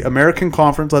 the American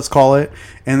Conference, let's call it,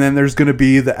 and then there's going to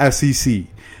be the SEC.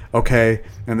 Okay,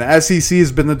 and the SEC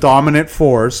has been the dominant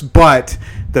force, but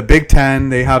the Big Ten,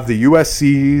 they have the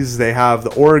USCs, they have the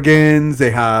Oregons,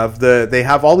 they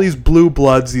have all these blue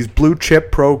bloods, these blue chip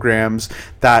programs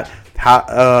that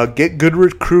get good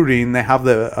recruiting. They have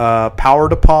the power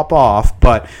to pop off,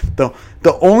 but the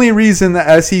only reason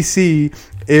the SEC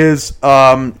is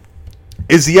the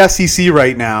SEC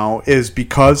right now is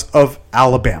because of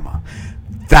Alabama.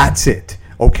 That's it.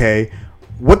 Okay.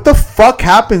 What the fuck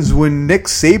happens when Nick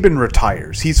Saban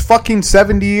retires? He's fucking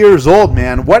 70 years old,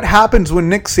 man. What happens when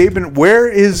Nick Saban... Where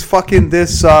is fucking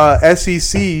this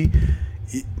SEC?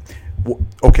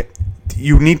 Okay,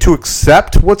 you need to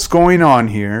accept what's going on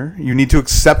here. And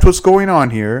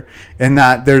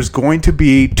that there's going to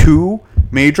be two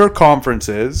major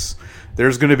conferences.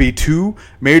 There's going to be two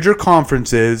major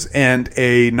conferences and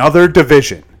another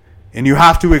division. And you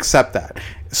have to accept that.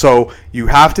 So you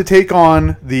have to take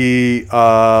on the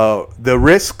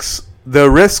risk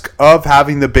of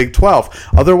having the Big 12.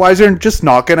 Otherwise, you're just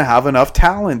not going to have enough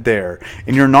talent there,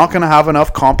 and you're not going to have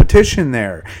enough competition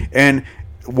there. And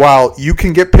while you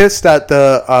can get pissed at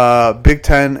the Big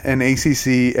Ten and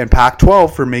ACC and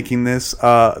Pac-12 for making this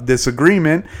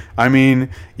agreement, I mean,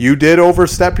 you did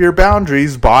overstep your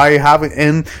boundaries by having,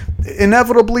 and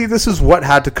inevitably this is what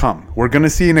had to come. We're going to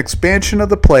see an expansion of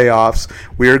the playoffs.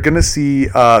 We are going to see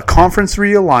conference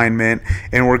realignment,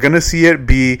 and we're going to see it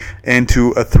be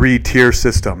into a 3-tier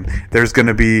system. There's going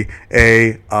to be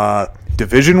a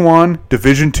Division 1,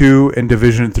 Division 2, and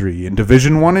Division 3. And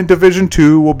Division 1 and Division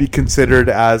 2 will be considered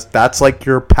as, that's like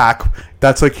your Power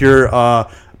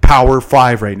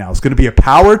 5 right now. It's going to be a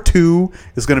Power 2.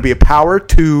 It's going to be a Power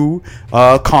 2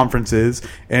 conferences,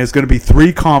 and it's going to be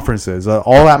 3 conferences.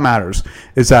 All that matters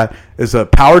is a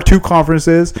Power 2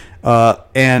 conferences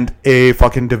and a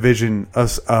fucking Division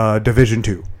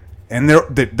 2. And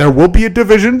there will be a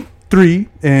Division 3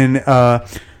 in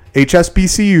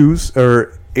HSBCUs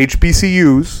or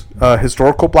HBCUs,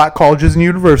 historical black colleges and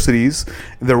universities.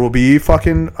 There will be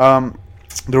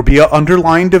there'll be an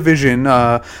underlying division,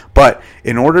 but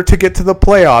in order to get to the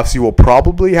playoffs, you will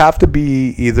probably have to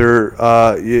be either,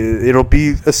 it'll be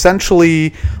essentially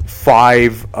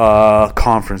 5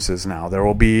 conferences now. There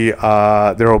will be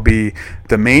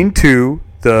the main 2,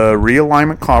 the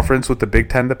realignment conference with the Big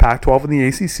Ten, the Pac-12, and the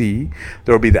ACC.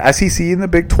 There will be the SEC and the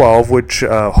Big 12, which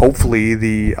hopefully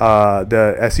the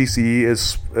SEC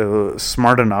is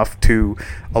smart enough to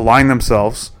align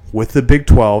themselves with the Big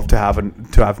 12 to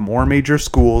have more major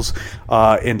schools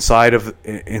inside of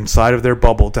their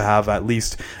bubble, to have at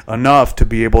least enough to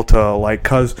be able to, like,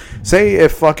 cause say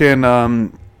if fucking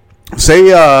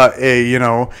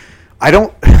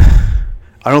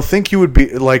I don't think you would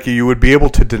be able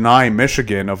to deny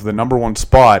Michigan of the number 1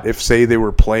 spot if say they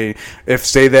were playing, if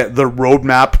say that the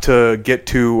roadmap to get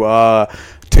to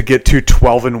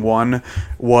 12-1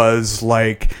 was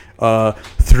like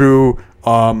through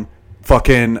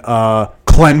fucking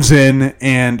Clemson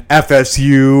and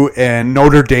FSU and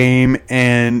Notre Dame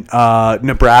and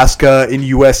Nebraska and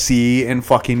USC and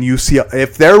fucking UCLA.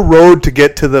 If their road to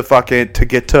get to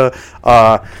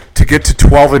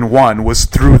 12-1 was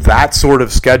through that sort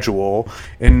of schedule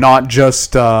and not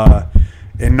just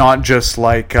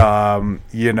like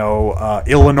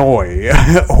Illinois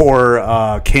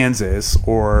or Kansas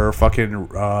or fucking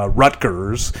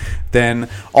Rutgers, then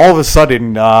all of a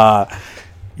sudden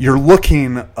you're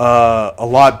looking a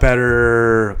lot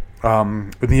better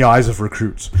in the eyes of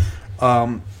recruits.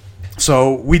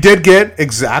 So we did get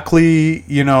exactly,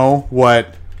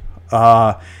 what,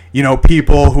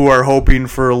 people who are hoping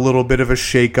for a little bit of a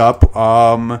shake-up.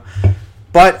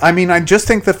 But, I mean, I just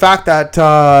think the fact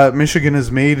that Michigan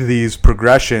has made these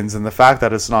progressions and the fact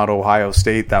that it's not Ohio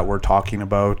State that we're talking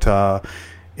about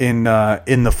in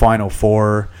the Final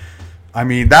Four, I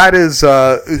mean, that is,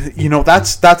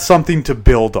 that's something to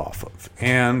build off of.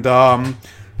 And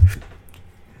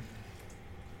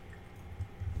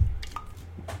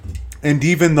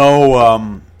even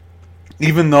though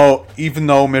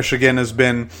Michigan has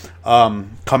been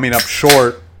coming up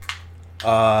short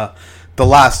the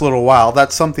last little while,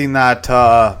 that's something that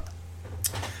I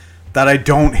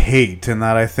don't hate, and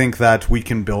that I think that we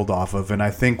can build off of, and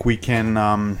I think we can.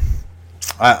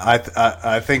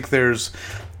 I think there's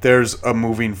a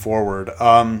moving forward.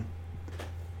 I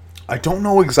don't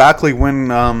know exactly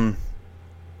when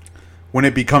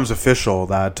it becomes official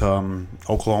that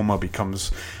Oklahoma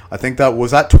becomes. I think that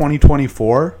was that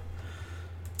 2024.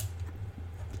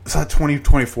 Is that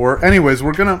 2024? Anyways,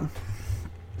 we're gonna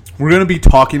be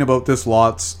talking about this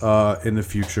lots in the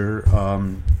future.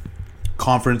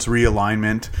 Conference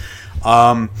realignment.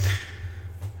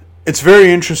 It's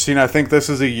very interesting. I think this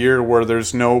is a year where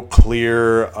there's no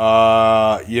clear,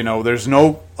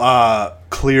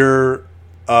 clear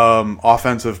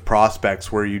offensive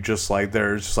prospects where you just like,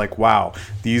 there's just like, wow,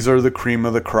 these are the cream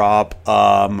of the crop.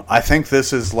 I think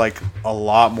this is like a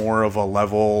lot more of a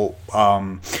level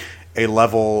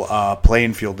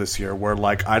playing field this year, where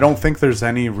like I don't think there's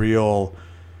no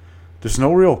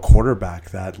real quarterback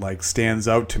that like stands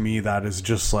out to me that is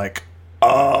just like,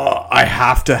 I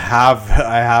have to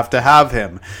have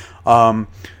him.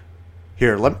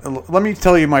 Here, let me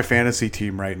tell you my fantasy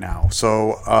team right now.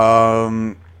 So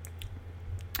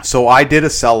I did a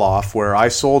sell-off where I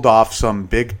sold off some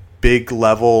big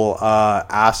level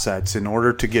assets in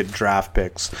order to get draft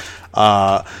picks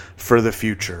for the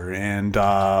future. And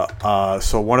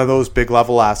so one of those big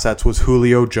level assets was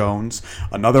Julio Jones.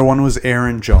 Another one was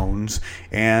Aaron Jones.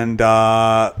 And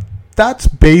that's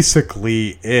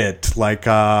basically it. Like,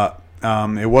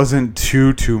 it wasn't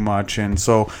too much. And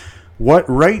so what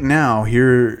right now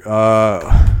here's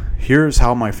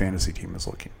how my fantasy team is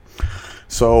looking.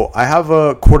 So I have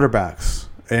quarterbacks,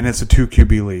 and it's a 2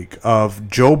 QB league of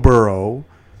Joe Burrow,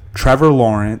 Trevor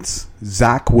Lawrence,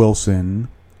 Zach Wilson,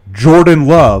 Jordan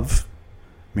Love,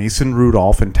 Mason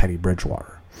Rudolph, and Teddy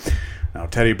Bridgewater. Now,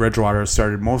 Teddy Bridgewater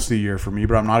started most of the year for me,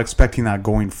 but I'm not expecting that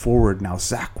going forward. Now,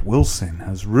 Zach Wilson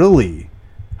has really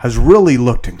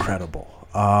looked incredible.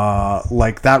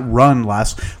 Like that run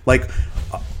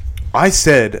I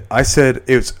said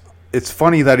it's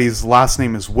funny that his last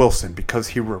name is Wilson because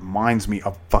he reminds me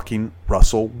of fucking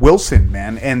Russell Wilson,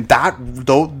 man. And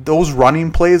those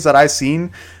running plays that I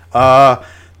seen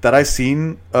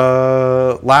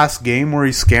last game where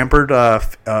he scampered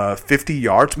 50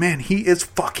 yards, man, he is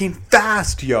fucking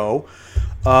fast, yo.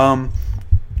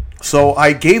 So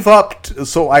I gave up.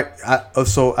 So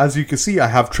as you can see, I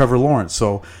have Trevor Lawrence.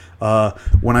 So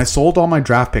when I sold all my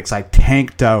draft picks, I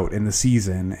tanked out in the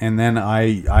season, and then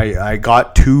I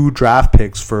got 2 draft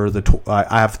picks for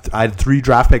I had 3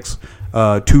 draft picks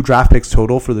 2 draft picks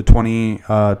total for the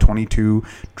 2022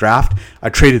 draft. I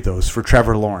traded those for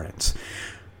Trevor Lawrence.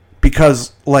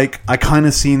 Because, like, I kind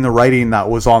of seen the writing that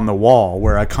was on the wall,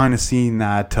 where I kind of seen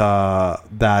that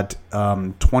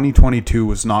 2022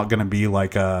 was not going to be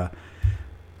like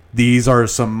these are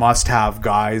some must-have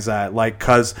guys that, like,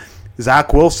 because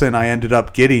Zach Wilson, I ended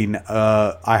up getting,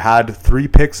 I had 3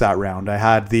 picks that round. I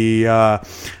had the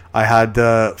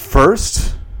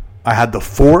first, I had the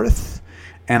 4th,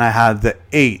 and I had the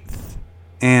 8th.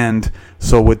 And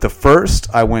so with the first,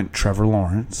 I went Trevor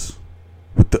Lawrence.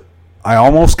 I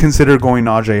almost considered going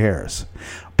Najee Harris.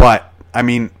 But, I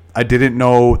mean, I didn't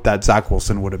know that Zach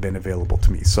Wilson would have been available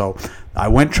to me. So I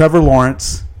went Trevor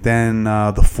Lawrence. Then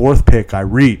the 4th pick, I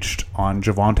reached on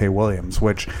Javonte Williams,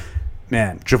 which,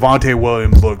 man, Javonte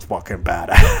Williams looks fucking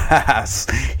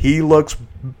badass. He looks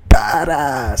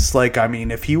badass. Like, I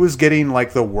mean, if he was getting,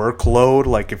 like, the workload,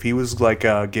 like, if he was, like,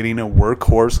 getting a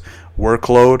workhorse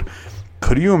workload,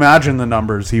 could you imagine the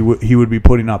numbers he would be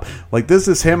putting up? Like, this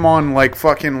is him on, like,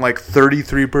 fucking, like,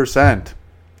 33%.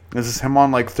 This is him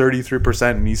on, like,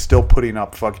 33%, and he's still putting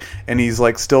up and he's,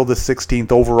 like, still the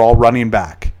 16th overall running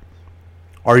back.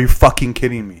 Are you fucking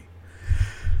kidding me?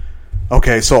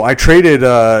 Okay, so I traded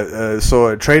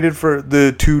for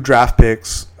the 2 draft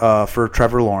picks for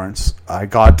Trevor Lawrence. I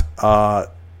got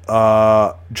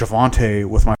Javonte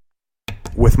with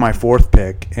my 4th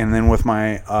pick, and then with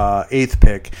my 8th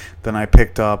pick, then I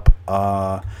picked up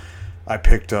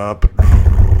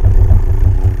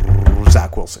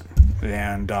Zach Wilson.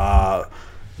 And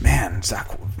man, Zach,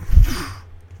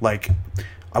 like,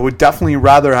 I would definitely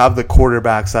rather have the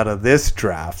quarterbacks out of this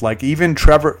draft. Like, even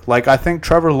Trevor, like, I think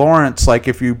Trevor Lawrence, like,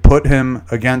 if you put him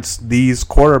against these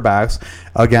quarterbacks,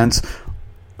 against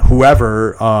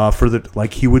whoever,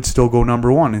 he would still go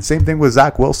number 1. And same thing with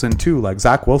Zach Wilson too. Like,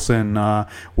 Zach Wilson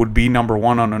would be number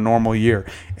 1 on a normal year.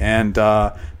 And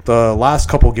the last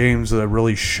couple games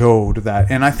really showed that.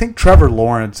 And I think Trevor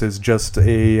Lawrence is just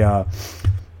a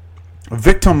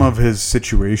victim of his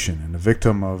situation and a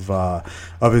victim of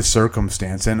his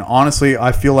circumstance. And honestly,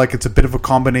 I feel like it's a bit of a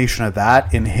combination of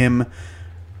that in him.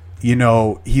 You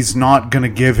know, he's not going to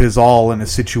give his all in a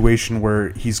situation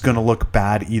where he's going to look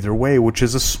bad either way, which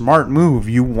is a smart move.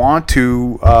 You want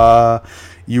to,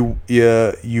 you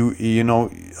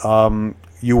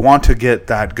want to get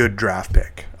that good draft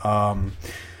pick.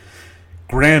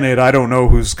 Granted, I don't know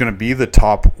who's going to be the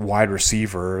top wide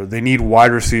receiver. They need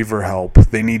wide receiver help.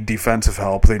 They need defensive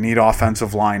help. They need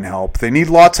offensive line help. They need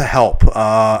lots of help.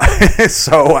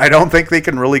 So I don't think they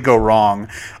can really go wrong.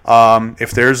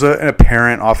 If there's an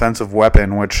apparent offensive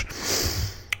weapon, which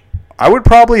I would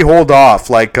probably hold off.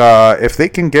 Like, if they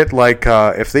can get, like,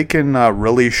 if they can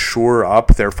really shore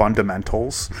up their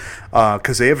fundamentals,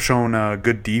 because they have shown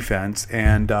good defense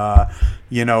and,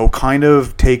 kind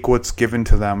of take what's given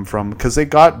to them because they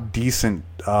got decent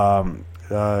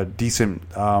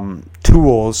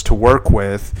tools to work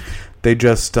with. They're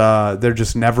just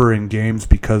never in games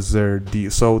because they're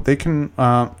so they can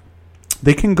go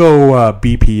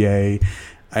BPA,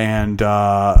 and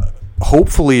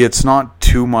hopefully it's not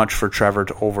too much for Trevor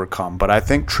to overcome. But I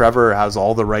think Trevor has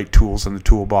all the right tools in the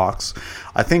toolbox.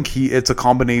 I think it's a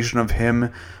combination of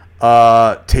him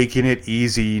taking it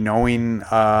easy, knowing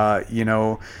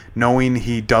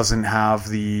he doesn't have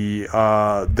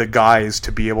the guys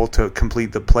to be able to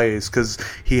complete the plays, because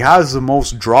he has the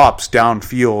most drops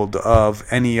downfield of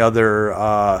any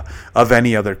other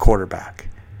quarterback.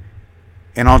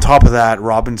 And on top of that,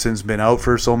 Robinson's been out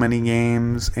for so many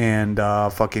games, and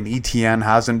fucking ETN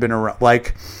hasn't been around.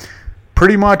 Like,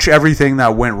 pretty much everything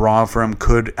that went wrong for him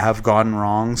could have gone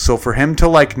wrong. So for him to,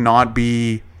 like, not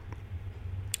be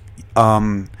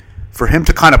for him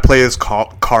to kind of play his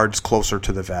cards closer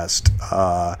to the vest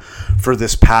for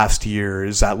this past year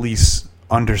is at least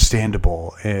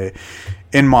understandable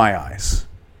in my eyes.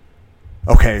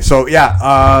 Okay, so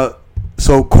yeah,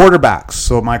 so quarterbacks.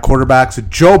 So my quarterbacks: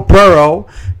 Joe Burrow,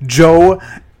 Joe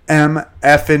M.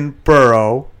 Effin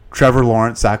Burrow, Trevor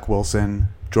Lawrence, Zach Wilson,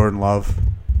 Jordan Love,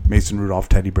 Mason Rudolph,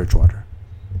 Teddy Bridgewater.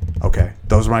 Okay,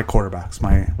 those are my quarterbacks.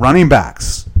 My running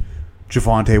backs: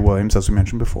 Javonte Williams, as we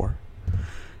mentioned before,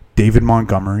 David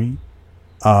Montgomery.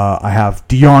 I have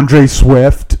DeAndre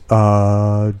Swift,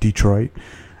 Detroit.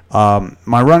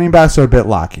 My running backs are a bit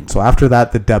lacking. So after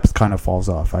that, the depth kind of falls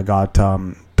off. I got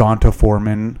Donta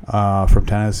Foreman from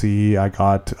Tennessee. I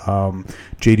got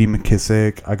J.D.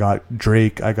 McKissick. I got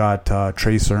Drake. I got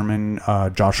Trey Sermon,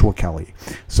 Joshua Kelly.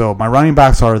 So my running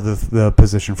backs are the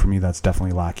position for me that's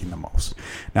definitely lacking the most.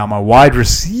 Now my wide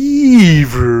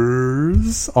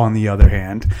receivers, on the other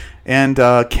hand, and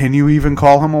can you even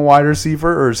call him a wide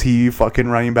receiver, or is he fucking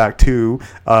running back too?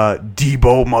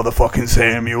 Debo motherfucking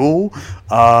Samuel,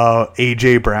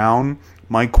 A.J. Brown,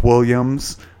 Mike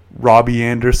Williams, Robbie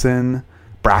Anderson,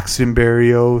 Braxton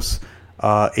Berrios,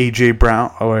 A.J.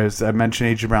 Brown, as I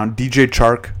mentioned, A.J. Brown, DJ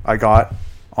Chark I got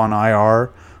on IR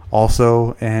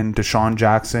also, and Deshaun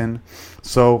Jackson.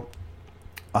 So,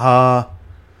 I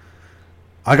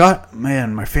got,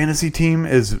 man, my fantasy team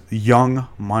is young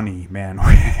money, man.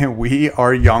 We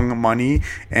are young money.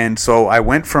 And so I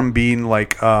went from being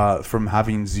like, from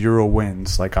having 0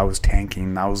 wins, like I was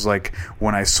tanking. That was like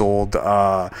when I sold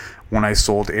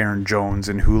Aaron Jones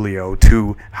and Julio,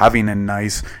 to having a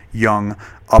nice, young,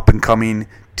 up and coming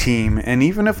team. And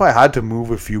even if I had to move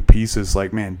a few pieces,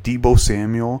 like, man, Debo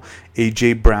Samuel,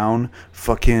 AJ Brown,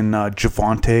 fucking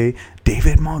Javonte,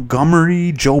 David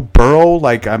Montgomery, Joe Burrow,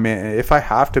 like, I mean, if I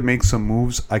have to make some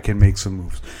moves, I can make some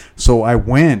moves. So I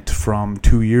went from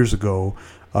 2 years ago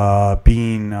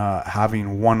having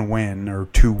 1 win or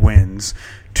 2 wins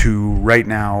to right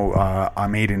now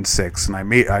I'm 8-6, and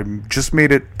I just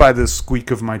made it by the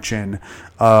squeak of my chin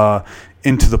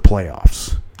into the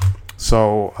playoffs.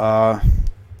 So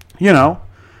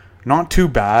not too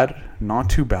bad.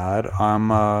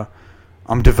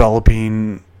 I'm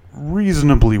developing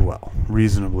reasonably well,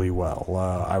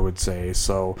 I would say.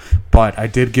 So, but I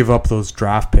did give up those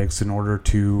draft picks in order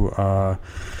to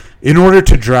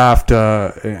draft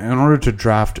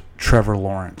Trevor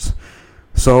Lawrence.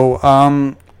 So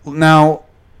now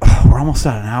we're almost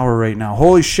at an hour right now.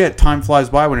 Holy shit, time flies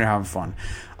by when you're having fun.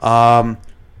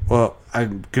 Well,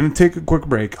 I'm gonna take a quick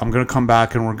break. I'm gonna come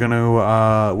back and we're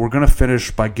gonna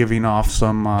finish by giving off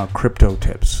some crypto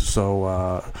tips.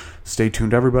 So stay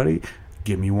tuned, everybody.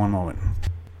 Give me 1 moment.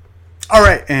 All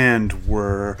right, and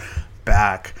we're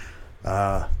back.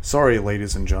 Sorry,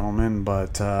 ladies and gentlemen,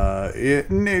 but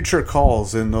nature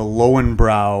calls, and the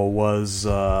Lowenbrow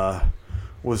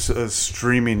was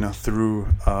streaming through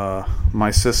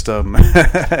my system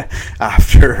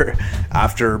after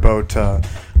about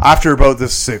the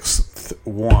 6th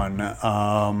one.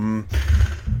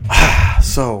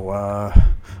 So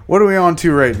what are we on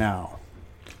to right now?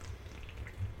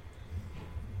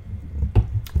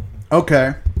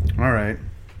 Okay, all right.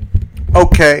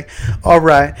 Okay, all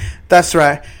right. That's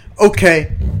right.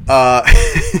 Okay,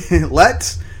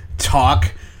 let's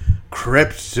talk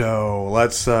crypto.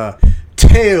 Let's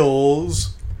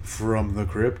Tales from the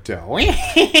Crypto.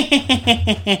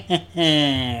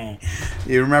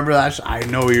 You remember that? I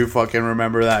know you fucking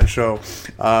remember that show.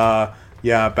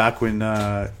 Yeah, back when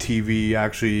TV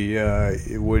actually,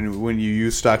 when you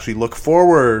used to actually look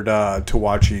forward to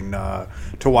watching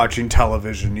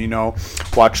television, you know,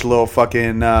 watch a little Mad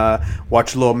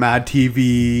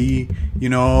TV, you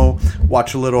know,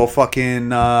 watch a little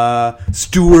fucking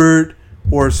Stewart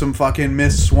or some fucking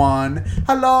Miss Swan.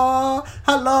 Hello.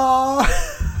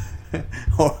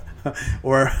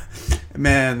 or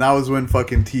man, that was when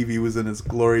fucking TV was in its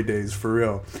glory days, for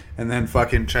real. And then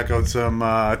fucking check out some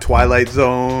Twilight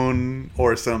Zone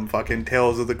or some fucking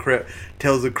Tales of the Crypt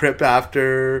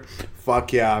after.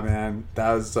 Fuck yeah, man.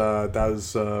 That was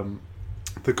the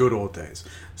good old days.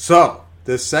 So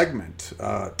this segment,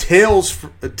 Tales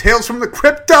from the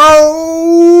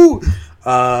Crypto.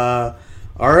 All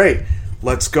right.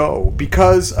 Let's go,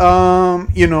 because I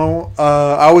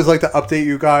always like to update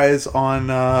you guys on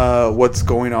what's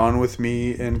going on with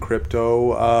me in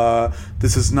crypto.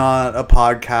 This is not a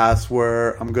podcast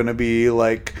where I'm gonna be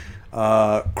like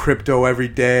crypto every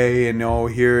day and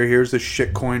here's a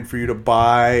shit coin for you to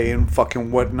buy and fucking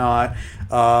whatnot.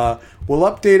 We'll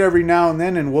update every now and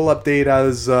then, and we'll update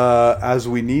as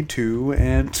we need to.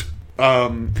 And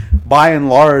by and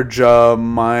large,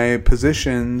 my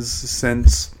positions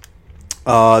since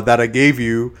that I gave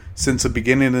you since the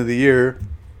beginning of the year,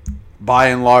 by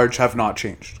and large, have not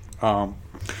changed. Now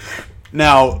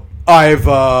I've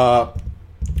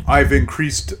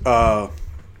increased. I've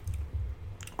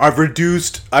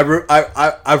reduced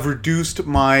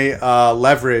my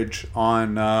leverage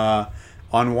on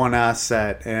one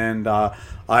asset, and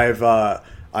I've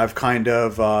kind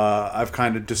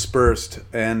of dispersed,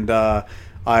 and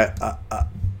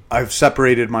I've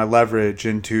separated my leverage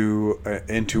into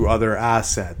other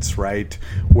assets, right?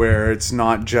 Where it's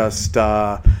not just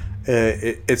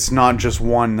it's not just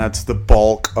one that's the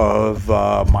bulk of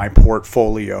my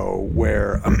portfolio.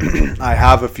 Where I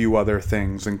have a few other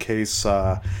things in case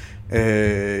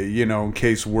in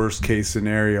case worst case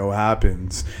scenario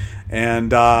happens.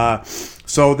 And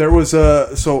so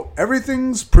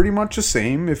everything's pretty much the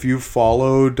same if you've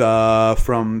followed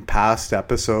from past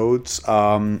episodes.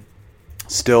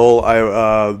 Still,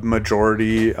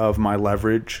 majority of my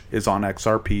leverage is on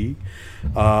XRP.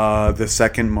 The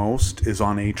second most is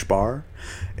on HBAR,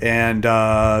 and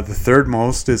the third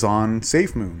most is on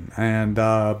SafeMoon. And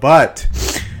but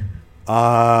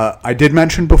I did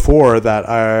mention before that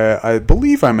I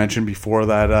believe I mentioned before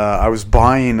that I was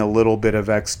buying a little bit of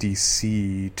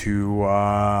XDC to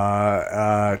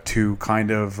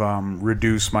kind of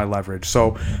reduce my leverage.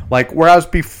 So, like, whereas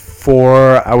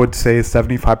before I would say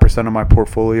 75% of my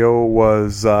portfolio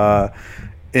was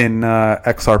in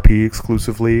XRP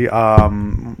exclusively.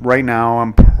 Right now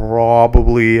I'm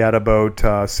probably at about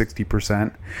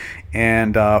 60%,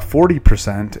 and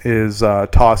 40% is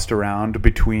tossed around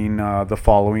between the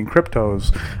following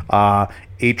cryptos: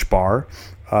 HBAR,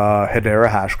 Hedera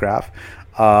Hashgraph,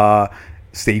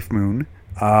 SafeMoon,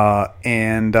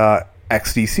 and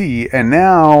XDC. And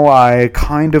now I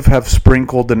kind of have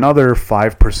sprinkled another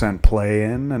 5% play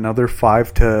in, another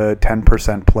 5 to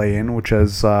 10% play in, which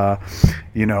is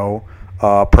PropDex,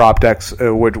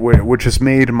 which has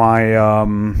made my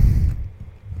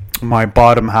my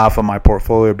bottom half of my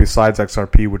portfolio, besides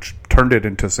XRP, which turned it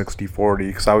into 60-40,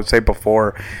 because I would say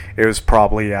before it was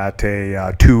probably at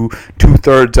a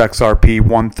two-thirds XRP,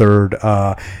 one-third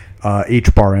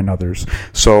HBAR and others.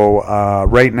 So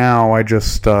right now I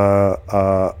just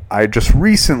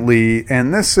recently,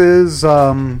 and this is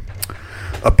a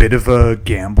bit of a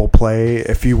gamble play,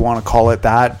 if you want to call it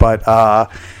that, but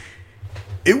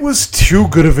it was too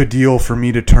good of a deal for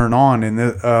me to turn down.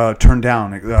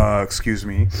 Excuse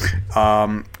me.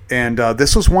 And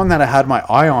this was one that I had my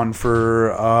eye on for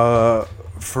a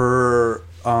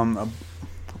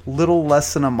little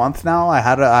less than a month now. I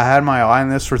had my eye on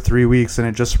this for 3 weeks, and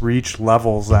it just reached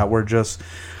levels that were just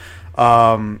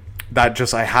I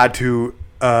had to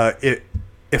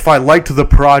if I liked the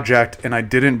project and I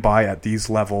didn't buy at these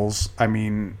levels, I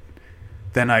mean,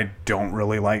 then I didn't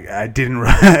really like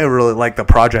the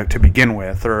project to begin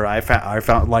with, or I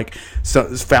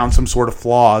found some sort of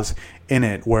flaws in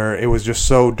it where it was just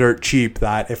so dirt cheap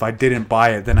that if I didn't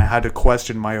buy it, then I had to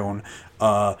question my own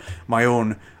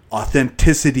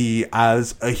authenticity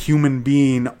as a human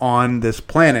being on this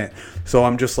planet. So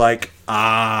I'm just like,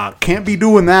 can't be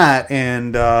doing that,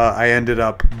 and I ended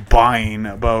up buying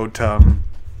about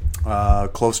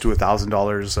close to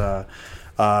 $1,000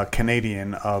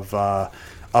 Canadian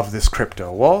of this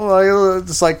crypto. Well,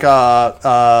 it's like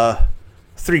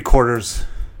three quarters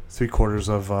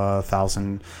of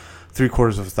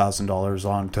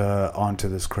 $1,000 onto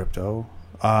this crypto,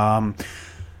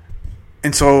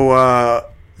 and so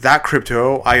that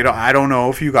crypto, I don't know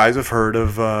if you guys have heard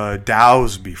of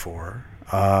DAOs before,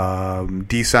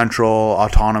 decentral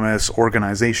autonomous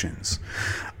organizations,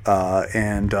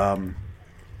 and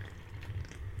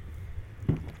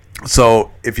so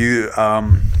if you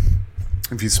go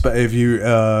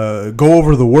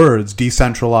over the words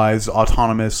decentralized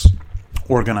autonomous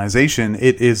organization,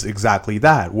 it is exactly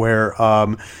that, where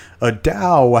a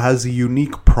DAO has the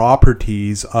unique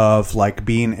properties of like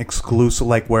being exclusive,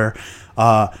 like where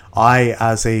I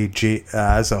as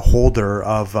a holder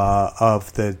of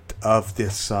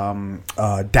this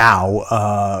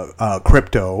DAO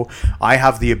crypto, I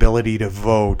have the ability to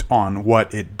vote on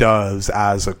what it does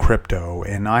as a crypto,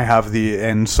 and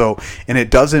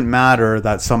it doesn't matter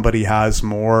that somebody has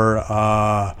more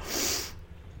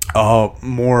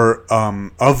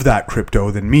of that crypto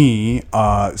than me.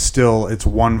 Still, it's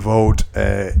one vote.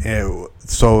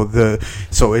 So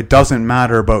it doesn't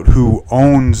matter about who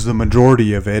owns the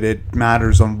majority of it. It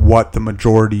matters on what the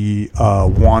majority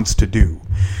wants to do.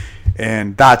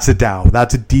 And that's a DAO.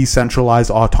 That's a decentralized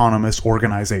autonomous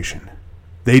organization.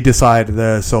 They decide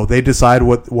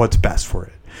what's best for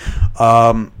it.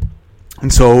 And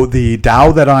so the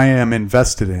DAO that I am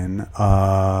invested in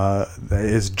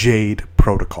is Jade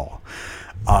Protocol.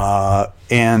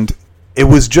 And it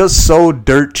was just so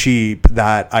dirt cheap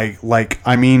that I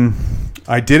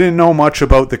didn't know much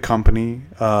about the company.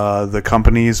 The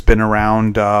company's been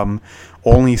around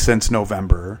only since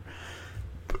November.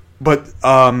 But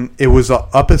it was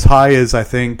up as high as, I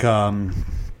think,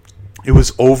 it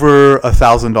was over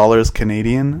 $1,000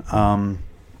 Canadian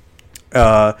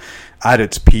at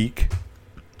its peak.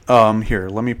 Here,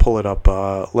 let me pull it up.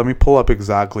 Let me pull up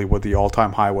exactly what the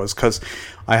all-time high was, because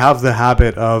I have the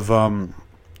habit of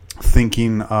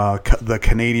thinking the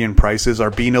Canadian prices are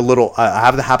being a little. I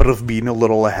have the habit of being a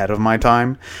little ahead of my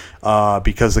time,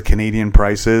 because the Canadian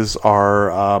prices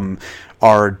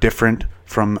are different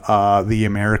from the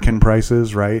American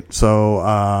prices, right? So,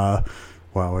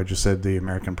 wow, I just said the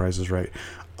American prices, right?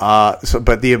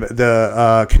 But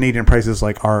the Canadian prices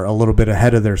like are a little bit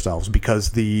ahead of themselves because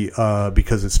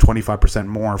because it's 25%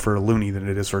 more for a loonie than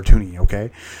it is for a toonie.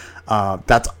 Okay,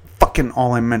 that's fucking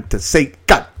all I meant to say.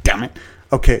 God damn it.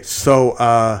 Okay,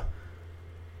 so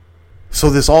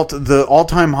this the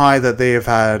all-time high that they have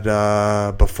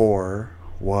had before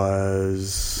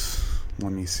was,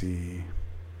 let me see,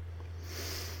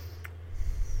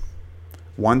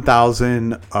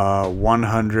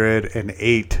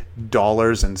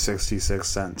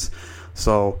 $1,108.66.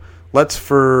 So let's,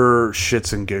 for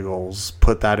shits and giggles,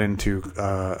 put that into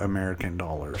American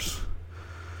dollars.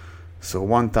 So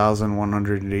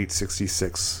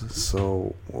 1,108.66.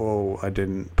 So, whoa, I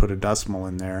didn't put a decimal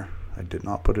in there. I did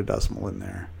not put a decimal in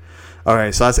there. All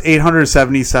right, so that's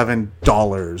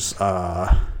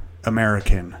 $877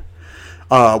 American.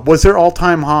 Was their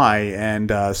all-time high,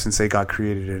 and since they got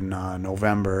created in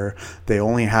November, they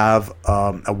only have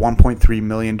a $1.3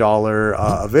 million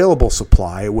available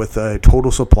supply with a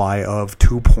total supply of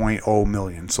 2.0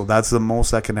 million. So that's the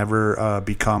most that can ever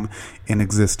become in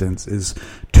existence is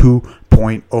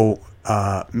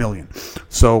 2.0 million.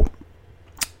 So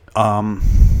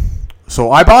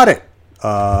I bought it.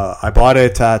 I bought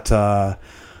it at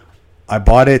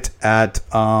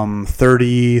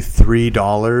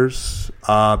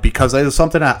 $33 because it was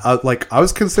something I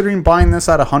was considering buying this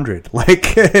at $100.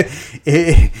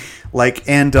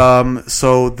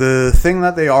 So the thing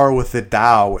that they are with the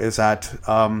DAO is that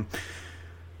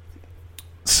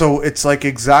so it's like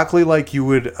exactly like you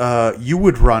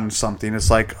would run something. It's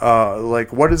like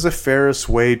what is the fairest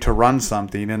way to run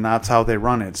something, and that's how they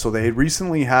run it. So they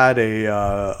recently had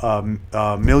a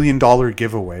 $1 million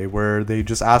giveaway where they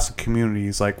just asked the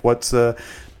communities like, what's the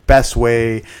best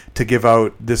way to give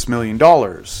out this $1 million,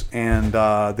 and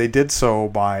they did so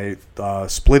by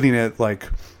splitting it like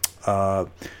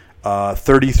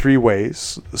 33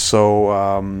 ways.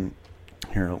 So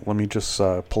here, let me just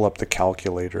pull up the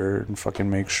calculator and fucking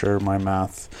make sure my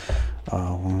math.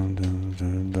 1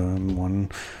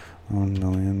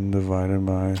 million divided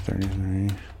by 33.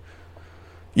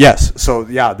 Yes, so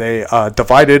yeah, they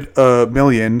divided a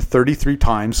million 33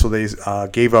 times, so they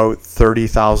gave out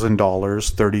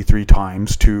 $30,000 33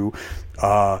 times to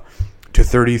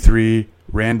 33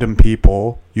 random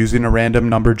people using a random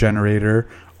number generator.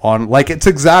 On like it's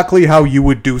exactly how you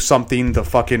would do something the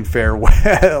fucking fair way,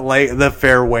 like the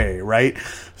fair way, right?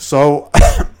 So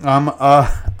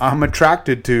I'm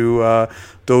attracted to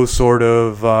those sort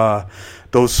of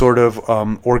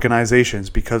organizations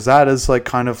because that is like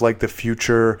kind of like the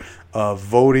future of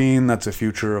voting. That's the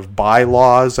future of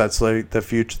bylaws. That's like the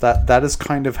future. That is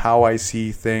kind of how I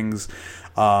see things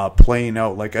playing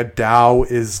out. Like a DAO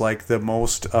is like the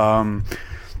most.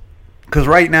 Because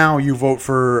right now you vote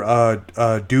for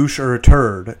a douche or a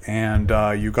turd, and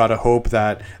you got to hope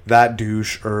that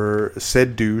douche or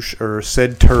said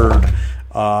turd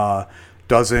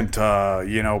doesn't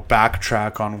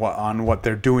backtrack on what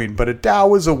they're doing. But a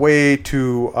DAO is a way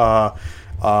to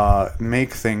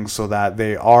make things so that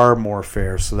they are more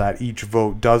fair, so that each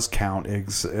vote does count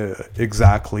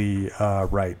exactly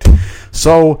right.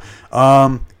 So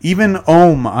even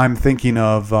Ohm, I'm thinking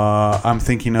of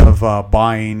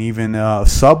buying. Even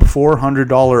sub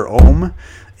 $400 Ohm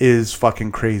is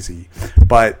fucking crazy.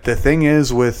 But the thing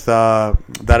is with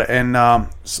that, and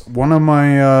one of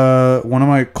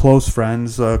my close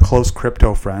friends, close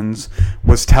crypto friends,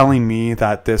 was telling me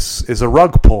that this is a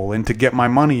rug pull and to get my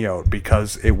money out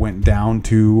because it went down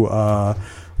to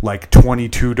like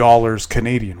 $22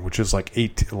 Canadian, which is like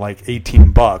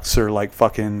 $18 or like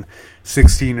fucking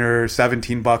 16 or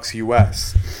 17 bucks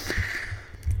US.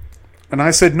 And I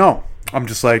said no. I'm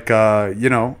just like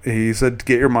he said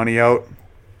get your money out.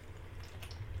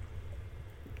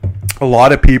 A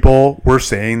lot of people were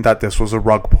saying that this was a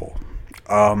rug pull.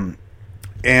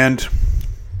 And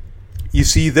you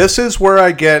see, this is where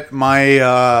I get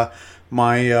my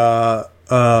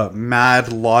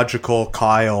mad logical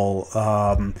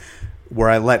Kyle, where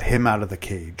I let him out of the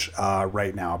cage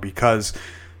right now, because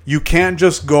you can't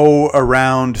just go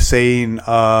around saying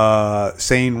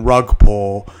rug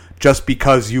pull just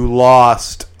because you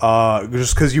lost,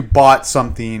 just because you bought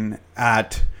something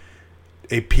at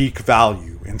a peak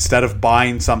value instead of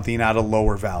buying something at a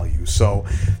lower value. So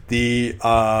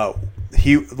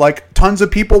tons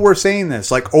of people were saying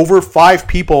this, like over 5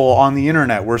 people on the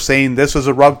internet were saying this was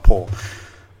a rug pull.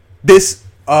 This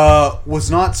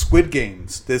was not Squid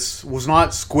Games. This was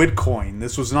not Squid Coin.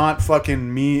 This was not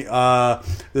fucking me.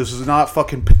 This was not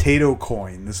fucking Potato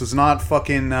Coin. This was not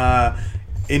fucking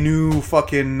Inu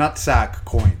fucking Nutsack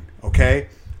Coin. Okay?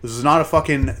 This is not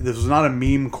a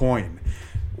meme coin.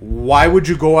 Why would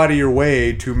you go out of your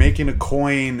way to making a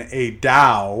coin a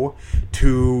DAO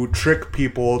to trick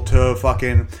people to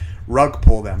fucking rug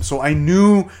pull them? So I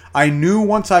knew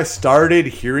once I started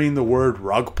hearing the word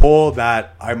rug pull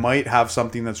that I might have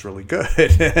something that's really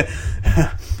good.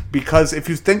 Because if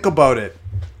you think about it,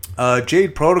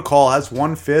 Jade Protocol has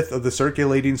 1/5 of the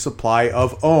circulating supply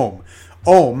of Ohm.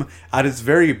 Ohm, at its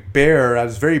very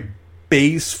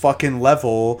base fucking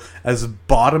level, is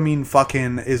bottoming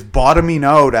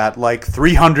out at like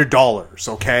 $300.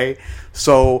 Okay,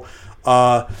 so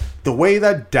the way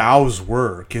that DAOs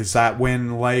work is that when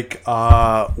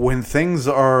things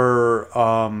are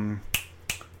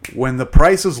when the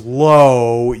price is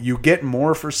low, you get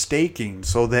more for staking.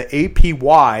 So the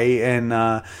APY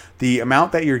and the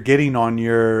amount that you're getting on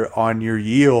your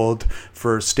yield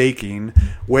for staking,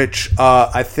 which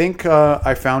I think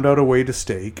I found out a way to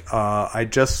stake. I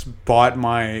just bought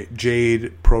my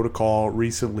Jade protocol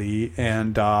recently,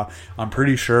 and I'm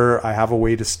pretty sure I have a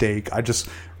way to stake.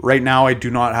 Right now I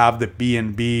do not have the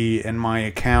BNB in my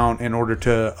account in order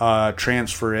to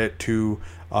transfer it to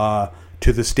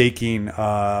the staking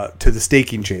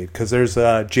Jade, because there's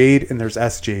Jade and there's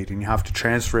S Jade, and you have to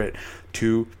transfer it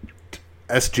to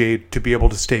S Jade to be able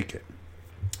to stake it.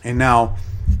 And now,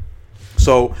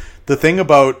 so the thing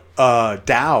about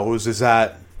DAOs is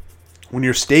that when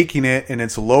you're staking it and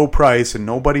it's a low price and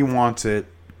nobody wants it,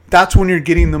 that's when you're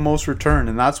getting the most return,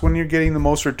 and that's when you're getting the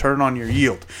most return on your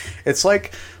yield. It's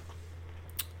like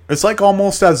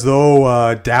almost as though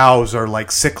DAOs are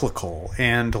like cyclical,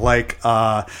 and like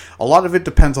a lot of it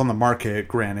depends on the market,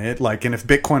 granted. Like, and if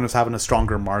Bitcoin was having a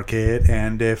stronger market,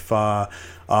 and if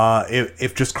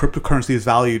just cryptocurrency is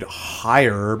valued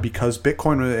higher because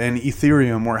Bitcoin and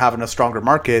Ethereum were having a stronger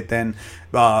market, then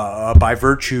by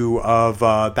virtue of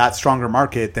that stronger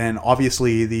market, then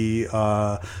obviously the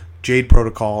Jade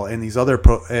protocol and these other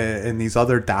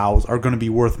DAOs are going to be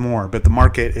worth more, but the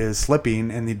market is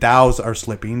slipping and the DAOs are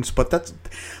slipping. But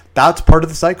that's part of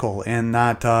the cycle, and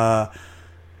that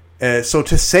so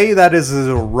to say that is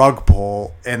a rug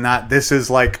pull and that this is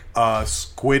like a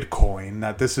Squid coin,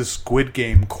 that this is Squid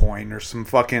Game coin or some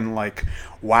fucking like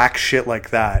whack shit like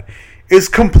that, is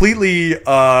completely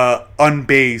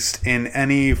unbased in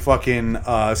any fucking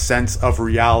sense of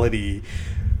reality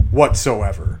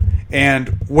whatsoever.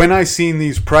 And when I seen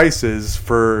these prices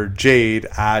for Jade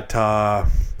at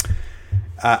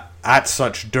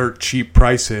such dirt cheap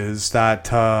prices,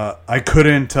 that I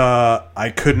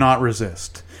could not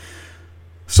resist.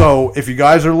 So if you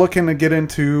guys are looking to get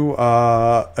into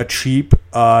a cheap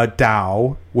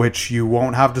DAO, which you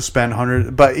won't have to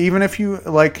spend but even if you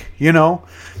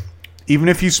even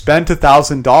if you spent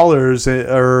 $1,000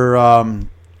 or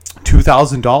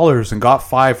 $2,000 and got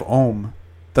 5 Ohm,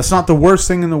 that's not the worst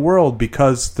thing in the world,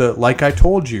 because like I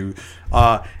told you,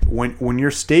 when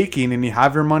you're staking and you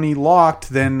have your money locked,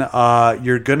 then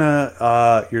you're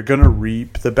gonna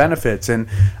reap the benefits, and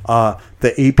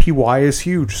the APY is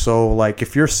huge. So like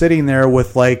if you're sitting there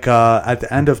with like at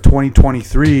the end of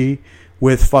 2023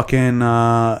 with fucking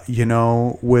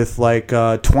with like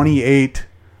 28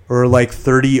 or like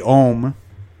 30 Ohm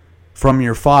from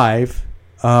your 5.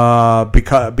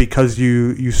 Because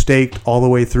you staked all the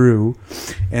way through,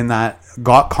 and that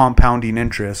got compounding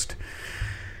interest.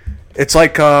 It's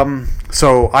like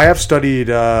so I have studied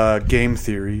game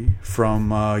theory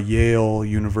from Yale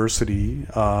University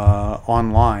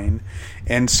online,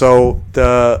 and so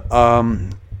the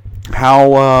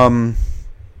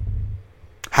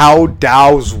how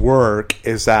DAOs work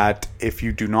is that if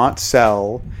you do not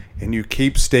sell and you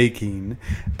keep staking,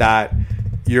 that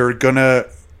you're gonna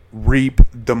reap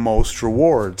the most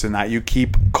rewards, and that you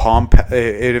keep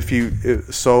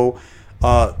so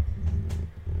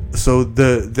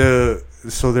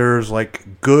there's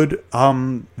like good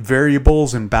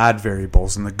variables and bad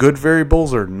variables, and the good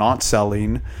variables are not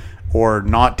selling or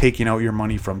not taking out your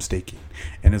money from staking.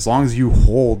 And as long as you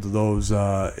hold those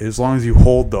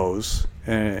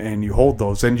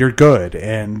then you're good,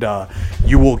 and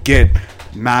you will get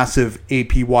massive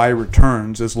APY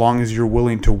returns as long as you're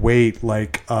willing to wait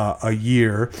like a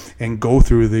year and go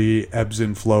through the ebbs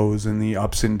and flows and the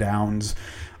ups and downs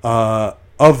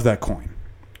of that coin.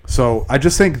 So I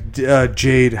just think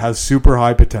Jade has super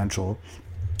high potential.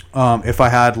 If I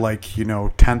had like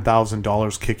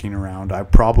 $10,000 kicking around, I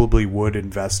probably would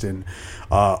invest in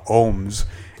ohms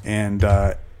and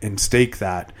stake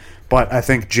that. But I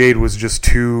think Jade was just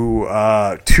too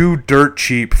dirt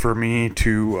cheap for me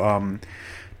to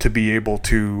be able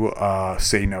to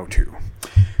say no to.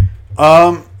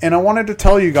 And I wanted to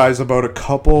tell you guys about a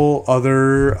couple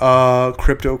other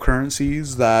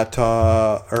cryptocurrencies that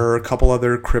or a couple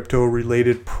other crypto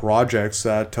related projects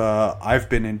that I've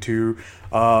been into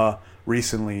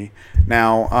recently.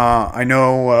 Now, I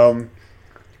know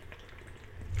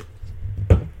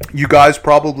you guys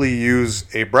probably use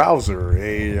a browser,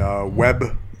 a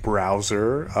web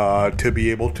browser, to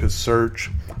be able to search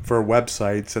for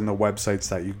websites and the websites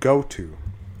that you go to.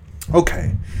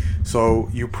 Okay, so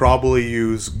you probably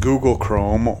use Google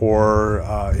Chrome, or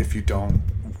if you don't,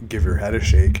 give your head a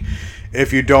shake.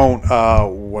 If you don't,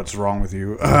 what's wrong with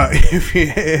you? If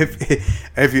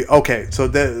you okay, so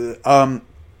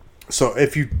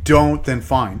if you don't, then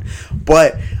fine.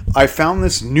 But I found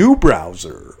this new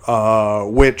browser,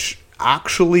 which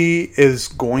actually is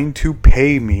going to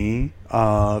pay me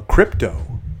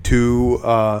crypto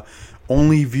to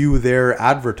only view their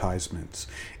advertisements,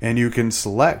 and you can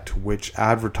select which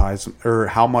advertisement or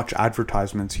how much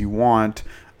advertisements you want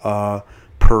per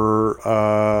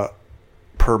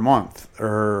month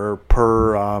or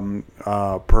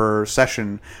per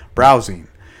session browsing.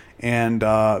 And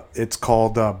it's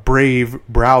called Brave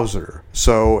Browser.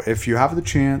 So if you have the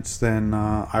chance, then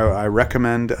I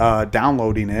recommend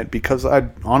downloading it, because I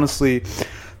honestly,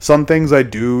 some things I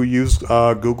do use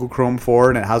Google Chrome for,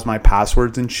 and it has my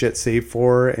passwords and shit saved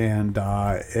for, and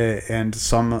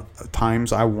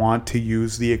sometimes I want to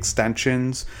use the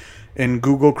extensions in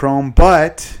Google Chrome,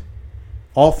 but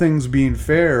all things being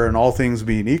fair and all things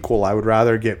being equal, I would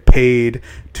rather get paid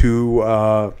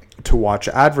to watch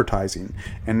advertising.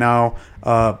 And now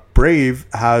Brave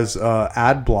has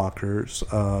ad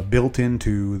blockers built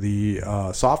into the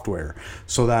software,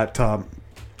 so that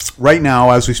right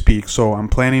now, as we speak, so I'm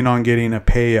planning on getting a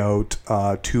payout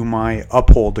to my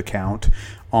Uphold account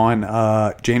on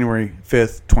January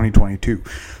 5th, 2022.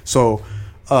 So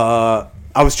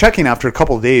I was checking after a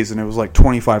couple of days, and it was like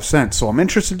 25 cents. So I'm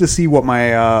interested to see what my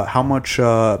how much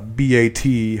BAT,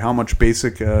 how much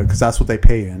basic, because that's what they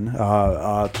pay in,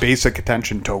 basic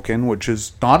attention token, which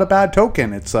is not a bad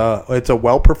token. It's a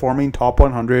well-performing top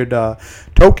 100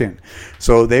 token.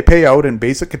 So they pay out in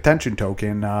basic attention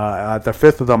token at the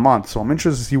 5th of the month. So I'm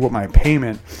interested to see what my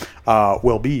payment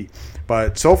will be.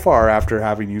 But so far, after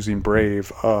using Brave,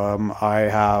 I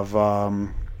have.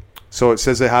 So it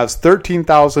says it has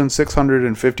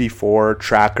 13,654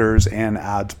 trackers and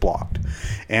ads blocked,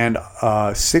 and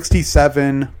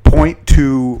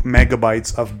 67.2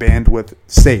 megabytes of bandwidth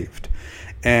saved,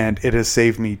 and it has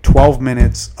saved me 12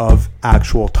 minutes of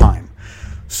actual time.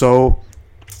 So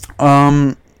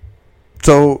it's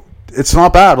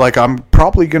not bad. Like, I'm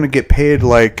probably gonna get paid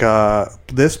like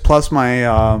this plus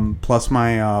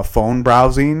my phone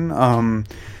browsing.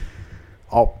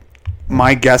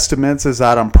 My guesstimates is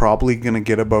that I'm probably going to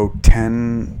get about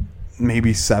 10,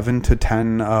 maybe 7 to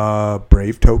 10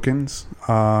 Brave tokens.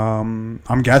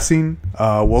 I'm guessing.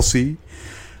 We'll see.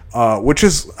 Which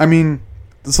is, I mean,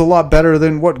 it's a lot better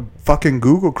than what fucking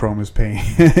Google Chrome is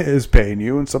paying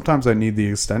you. And sometimes I need the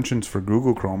extensions for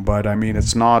Google Chrome, but I mean,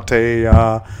 it's not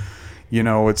a,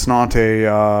 it's not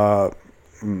a,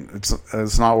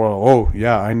 it's not, well, oh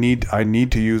yeah, I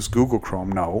need to use Google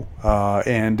Chrome. No.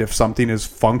 And if something is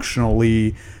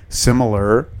functionally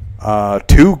similar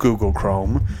to Google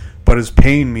Chrome, but is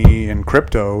paying me in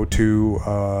crypto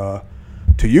to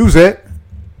use it,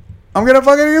 I'm gonna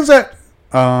fucking use it.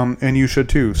 And you should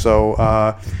too.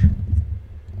 So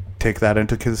take that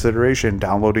into consideration.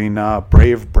 Downloading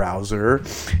Brave browser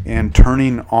and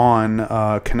turning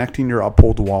on, connecting your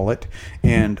Uphold wallet,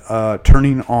 and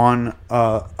turning on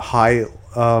high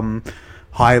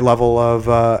level of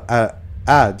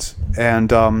ads.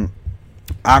 And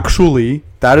actually,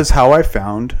 that is how I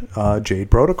found Jade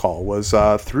Protocol, was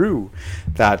through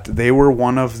that. They were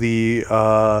one of the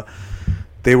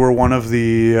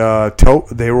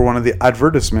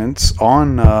advertisements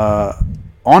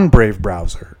on Brave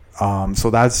browser. So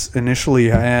that's initially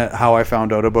how I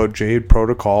found out about Jade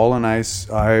Protocol, and I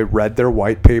read their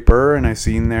white paper, and I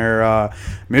seen their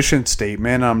mission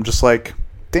statement. I'm just like,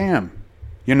 damn,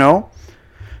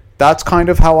 that's kind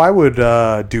of how I would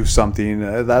do something.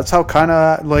 That's how kind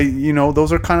of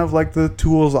those are kind of like the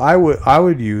tools I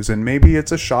would use, and maybe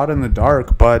it's a shot in the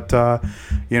dark, but I'll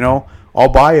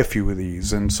buy a few of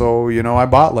these. And so I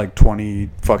bought like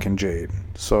 20 fucking Jade.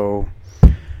 So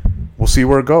we'll see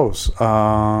where it goes.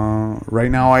 Right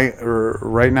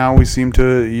now we seem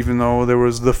to, even though there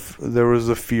was the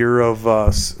fear of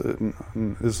is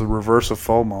the reverse of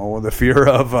FOMO, the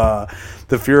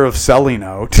fear of selling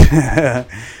out.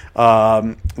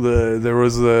 There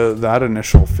was that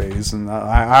initial phase, and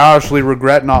I actually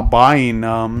regret not buying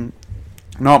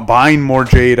Not buying more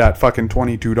jade at fucking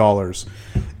 $22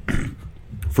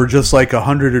 for just like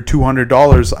 $100 or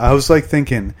 $200. I was like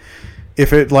thinking,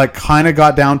 if it like kind of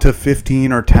got down to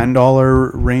 $15 or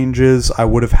 $10 ranges, I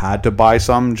would have had to buy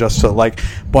some just to like.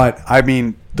 But I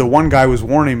mean, the one guy was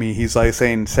warning me. He's like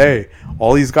saying, "Say,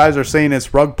 all these guys are saying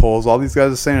it's rug pulls. All these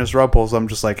guys are saying it's rug pulls." I'm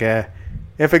just like,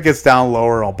 if it gets down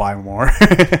lower, I'll buy more.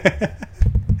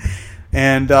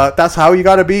 And that's how you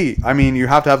got to be. I mean, you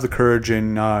have to have the courage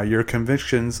in your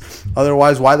convictions.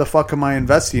 Otherwise, why the fuck am I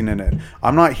investing in it?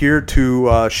 I'm not here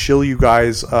to shill you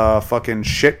guys fucking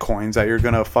shit coins that you're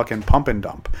gonna fucking pump and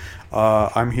dump.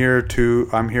 I'm here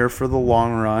for the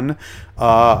long run.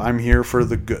 I'm here for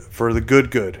the good.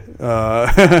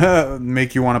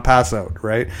 Make you want to pass out,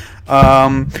 right?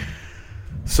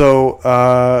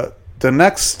 So the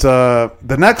next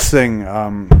thing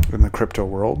in the crypto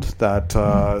world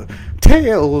that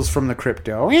tales from the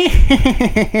crypto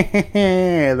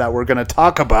that we're going to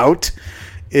talk about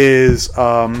is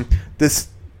this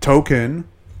token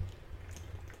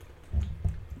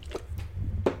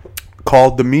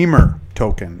called the Mimir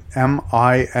token,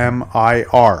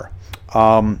 MIMIR,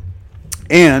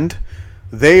 and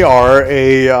they are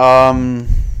a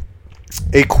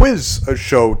quiz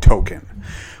show token,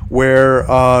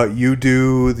 where you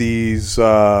do these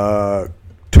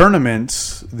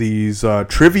tournaments, these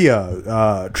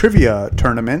trivia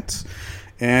tournaments,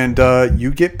 and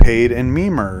you get paid in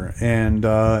Mimir and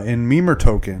in Mimir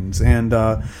tokens. And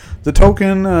the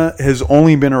token has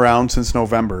only been around since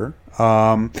November.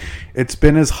 It's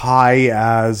been as high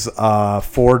as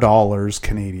 $4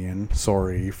 Canadian.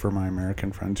 Sorry for my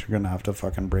American friends. You're gonna have to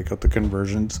fucking break out the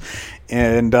conversions.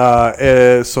 And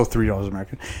so $3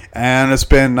 American. And it's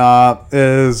been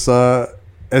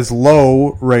as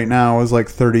low right now as like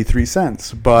 33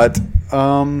 cents. But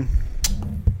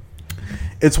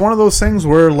it's one of those things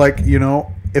where, like, you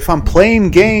know, if I'm playing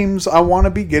games, I want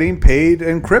to be getting paid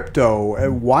in crypto.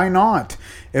 Why not?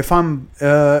 If I'm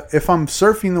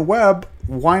surfing the web,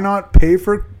 why not pay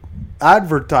for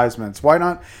advertisements? Why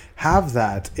not have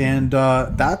that? And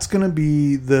that's going to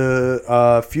be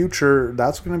the future.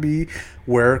 That's going to be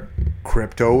where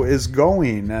crypto is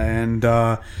going. And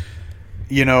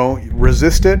you know,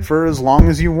 resist it for as long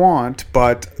as you want,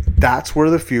 but that's where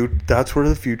the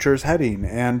future is heading.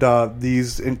 And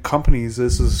these companies,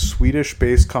 this is a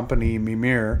Swedish-based company,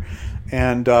 Mimir,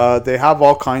 and they have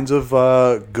all kinds of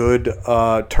good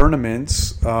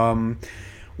tournaments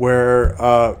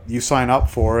where you sign up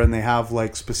for, and they have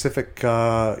like specific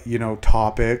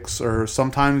topics. Or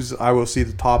sometimes I will see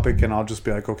the topic and I'll just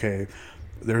be like, okay,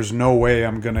 there's no way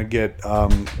I'm gonna get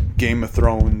Game of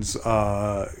Thrones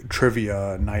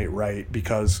trivia night right,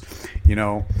 because, you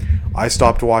know, I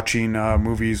stopped watching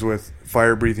movies with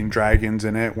fire-breathing dragons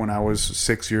in it when I was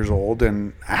 6 years old,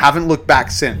 and I haven't looked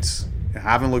back since.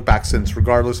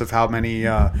 Regardless of how many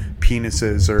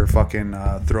penises or fucking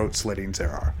throat slittings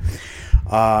there are.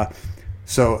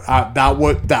 So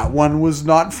that one was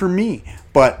not for me.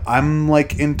 But I'm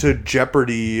like into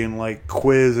Jeopardy and like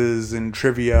quizzes and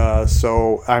trivia.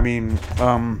 So I mean,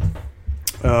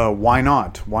 why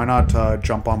not? Why not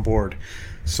jump on board?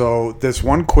 So this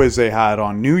one quiz they had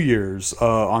on New Year's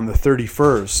on the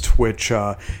 31st, which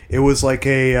it was like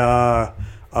a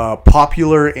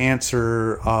popular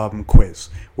answer quiz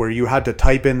where you had to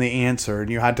type in the answer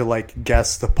and you had to like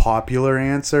guess the popular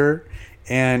answer.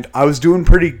 And I was doing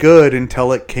pretty good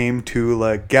until it came to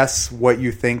like guess what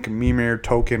you think Mimir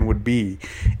token would be,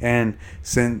 and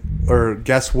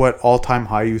guess what all-time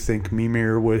high you think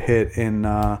Mimir would hit in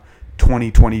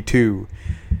 2022.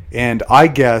 And I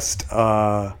guessed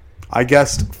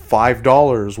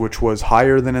 $5, which was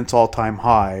higher than its all-time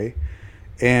high.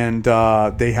 And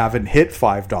they haven't hit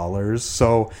 $5.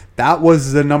 So that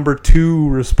was the number 2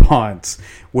 response,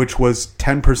 which was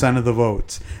 10% of the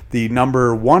votes. The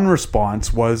number 1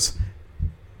 response was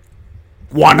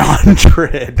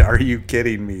 100. Are you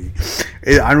kidding me?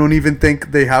 I don't even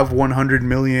think they have 100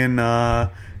 million.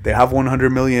 They have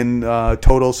 100 million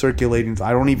total circulating.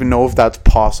 I don't even know if that's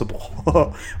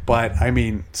possible. But I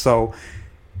mean, so.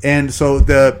 And so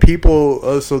the people,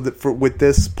 with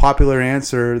this popular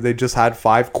answer, they just had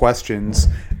 5 questions.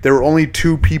 There were only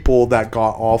 2 people that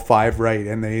got all 5 right,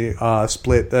 and they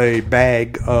split a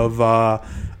bag of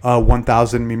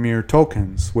 1,000 Mimir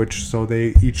tokens, so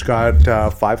they each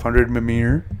got 500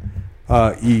 Mimir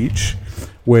each,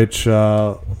 which,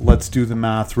 let's do the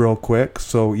math real quick.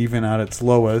 So even at its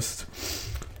lowest,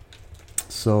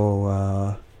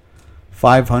 so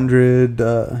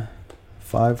 500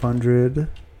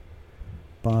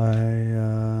 by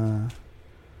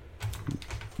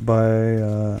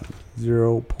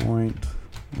 0.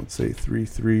 Let's say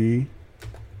 33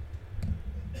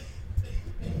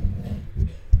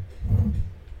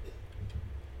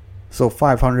 So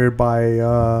 500 by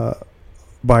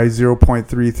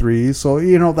 0.33. So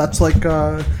that's like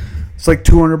it's like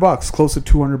 $200, close to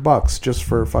 $200 just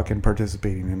for fucking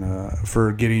participating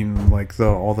for getting like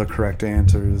all the correct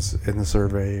answers in the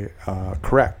survey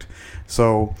correct.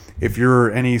 So if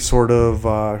you're any sort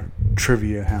of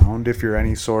trivia hound, if you're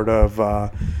any sort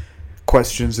of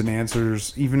questions and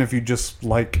answers, even if you just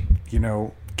like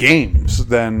games,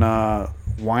 then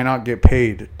why not get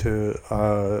paid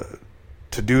to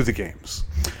do the games?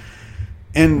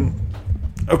 And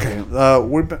okay,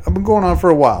 I've been going on for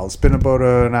a while. It's been about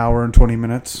an hour and 20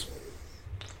 minutes.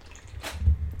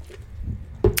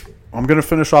 I'm going to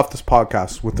finish off this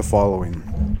podcast with the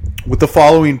following. With the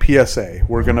following PSA.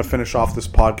 We're going to finish off this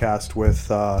podcast with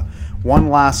one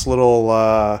last little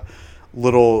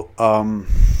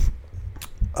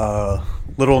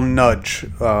nudge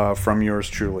from yours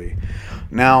truly.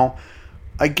 Now,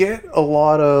 I get a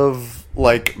lot of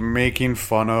like making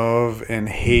fun of and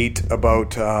hate about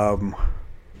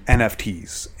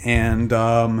NFTs, and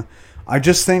I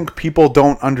just think people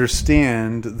don't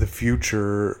understand the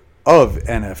future of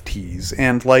NFTs.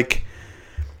 And like,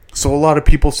 so a lot of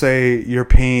people say you're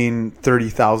paying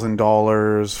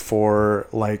 $30,000 for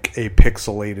like a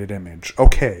pixelated image.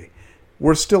 Okay,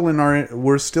 we're still in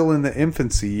the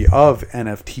infancy of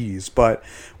NFTs, but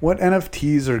what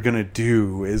NFTs are going to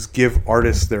do is give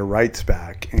artists their rights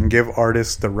back and give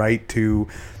artists the right to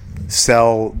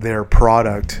sell their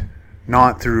product,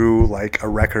 not through like a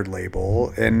record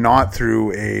label and not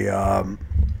through a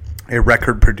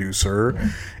record producer,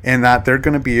 and that they're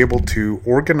going to be able to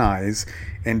organize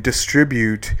and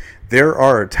distribute their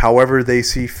art however they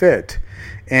see fit.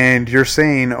 And you're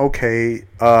saying, okay,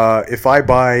 if I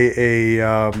buy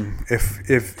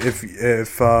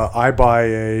I buy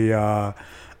an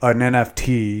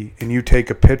NFT and you take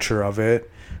a picture of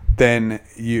it, then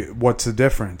what's the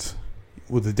difference?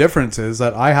 Well, the difference is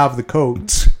that I have the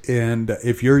codes, and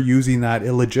if you're using that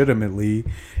illegitimately,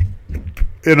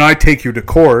 and I take you to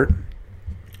court,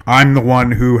 I'm the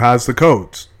one who has the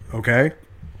codes. Okay,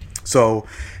 so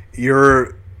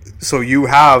you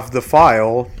have the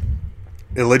file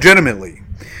illegitimately,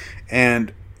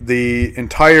 and the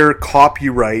entire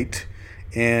copyright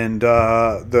and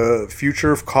the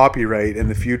future of copyright and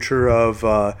the future of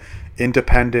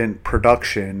independent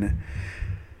production.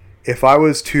 If I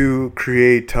were to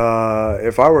create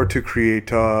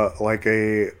like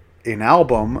an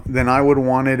album, then I would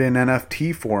want it in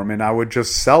NFT form, and I would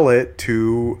just sell it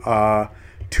to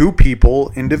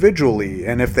people individually.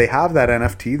 And if they have that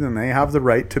NFT, then they have the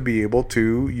right to be able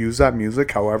to use that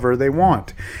music however they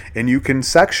want. And you can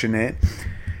section it.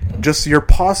 Just your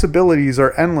possibilities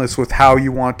are endless with how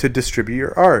you want to distribute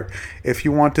your art. If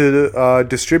you want to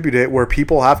distribute it where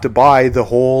people have to buy the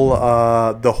whole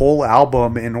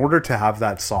album in order to have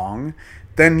that song,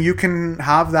 then you can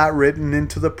have that written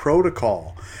into the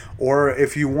protocol. Or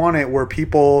if you want it where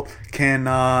people can,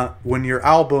 when your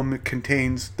album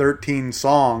contains 13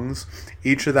 songs,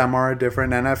 each of them are a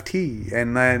different NFT.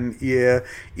 And then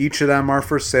each of them are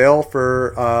for sale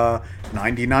for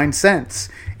 99 cents.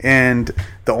 And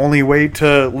the only way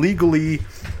to legally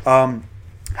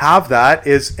have that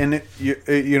is, and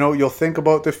you'll think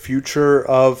about the future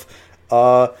of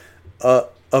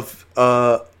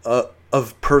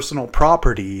personal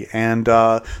property, and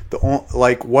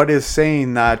what is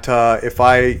saying that if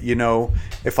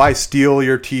I steal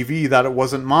your TV, that it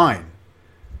wasn't mine.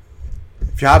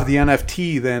 If you have the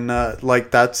NFT, then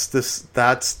that's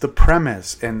the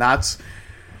premise, and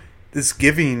it's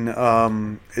giving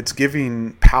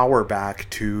power back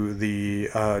to the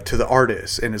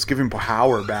artists, and it's giving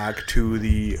power back to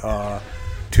the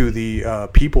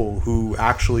people who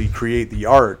actually create the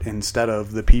art, instead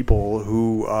of the people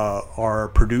who are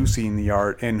producing the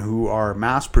art and who are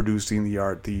mass producing the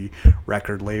art, the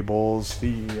record labels,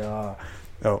 the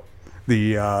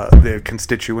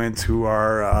constituents who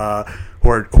are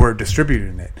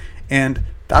distributing it. And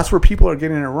that's where people are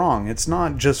getting it wrong. It's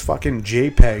not just fucking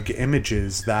JPEG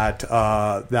images that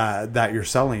you're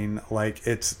selling. Like,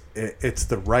 it's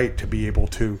the right to be able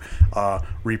to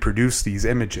reproduce these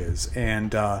images,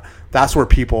 and that's where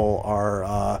people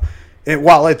are.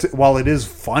 While it is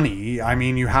funny, I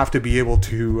mean, you have to be able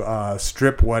to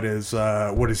strip what is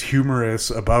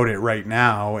humorous about it right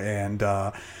now, and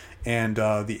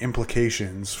the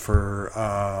implications for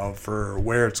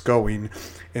where it's going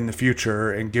in the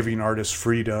future, and giving artists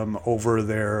freedom over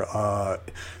their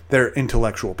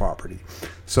intellectual property.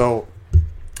 So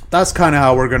that's kind of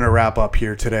how we're going to wrap up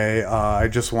here today. I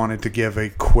just wanted to give a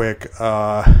quick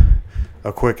FU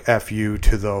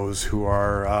to those who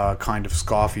are kind of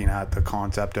scoffing at the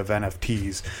concept of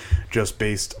NFTs just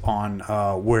based on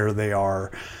where they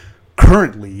are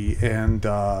currently, and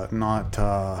not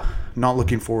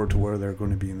looking forward to where they're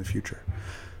going to be in the future.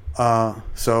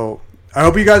 So I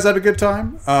hope you guys had a good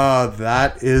time.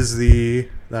 That is the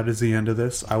end of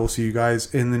this. I will see you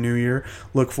guys in the new year.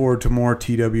 Look forward to more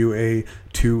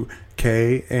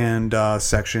TWA2K and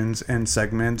sections and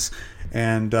segments,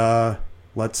 and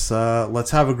let's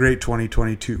have a great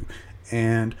 2022.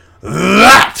 And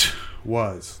that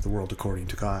was the World According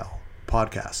to Kyle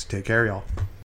podcast. Take care, y'all.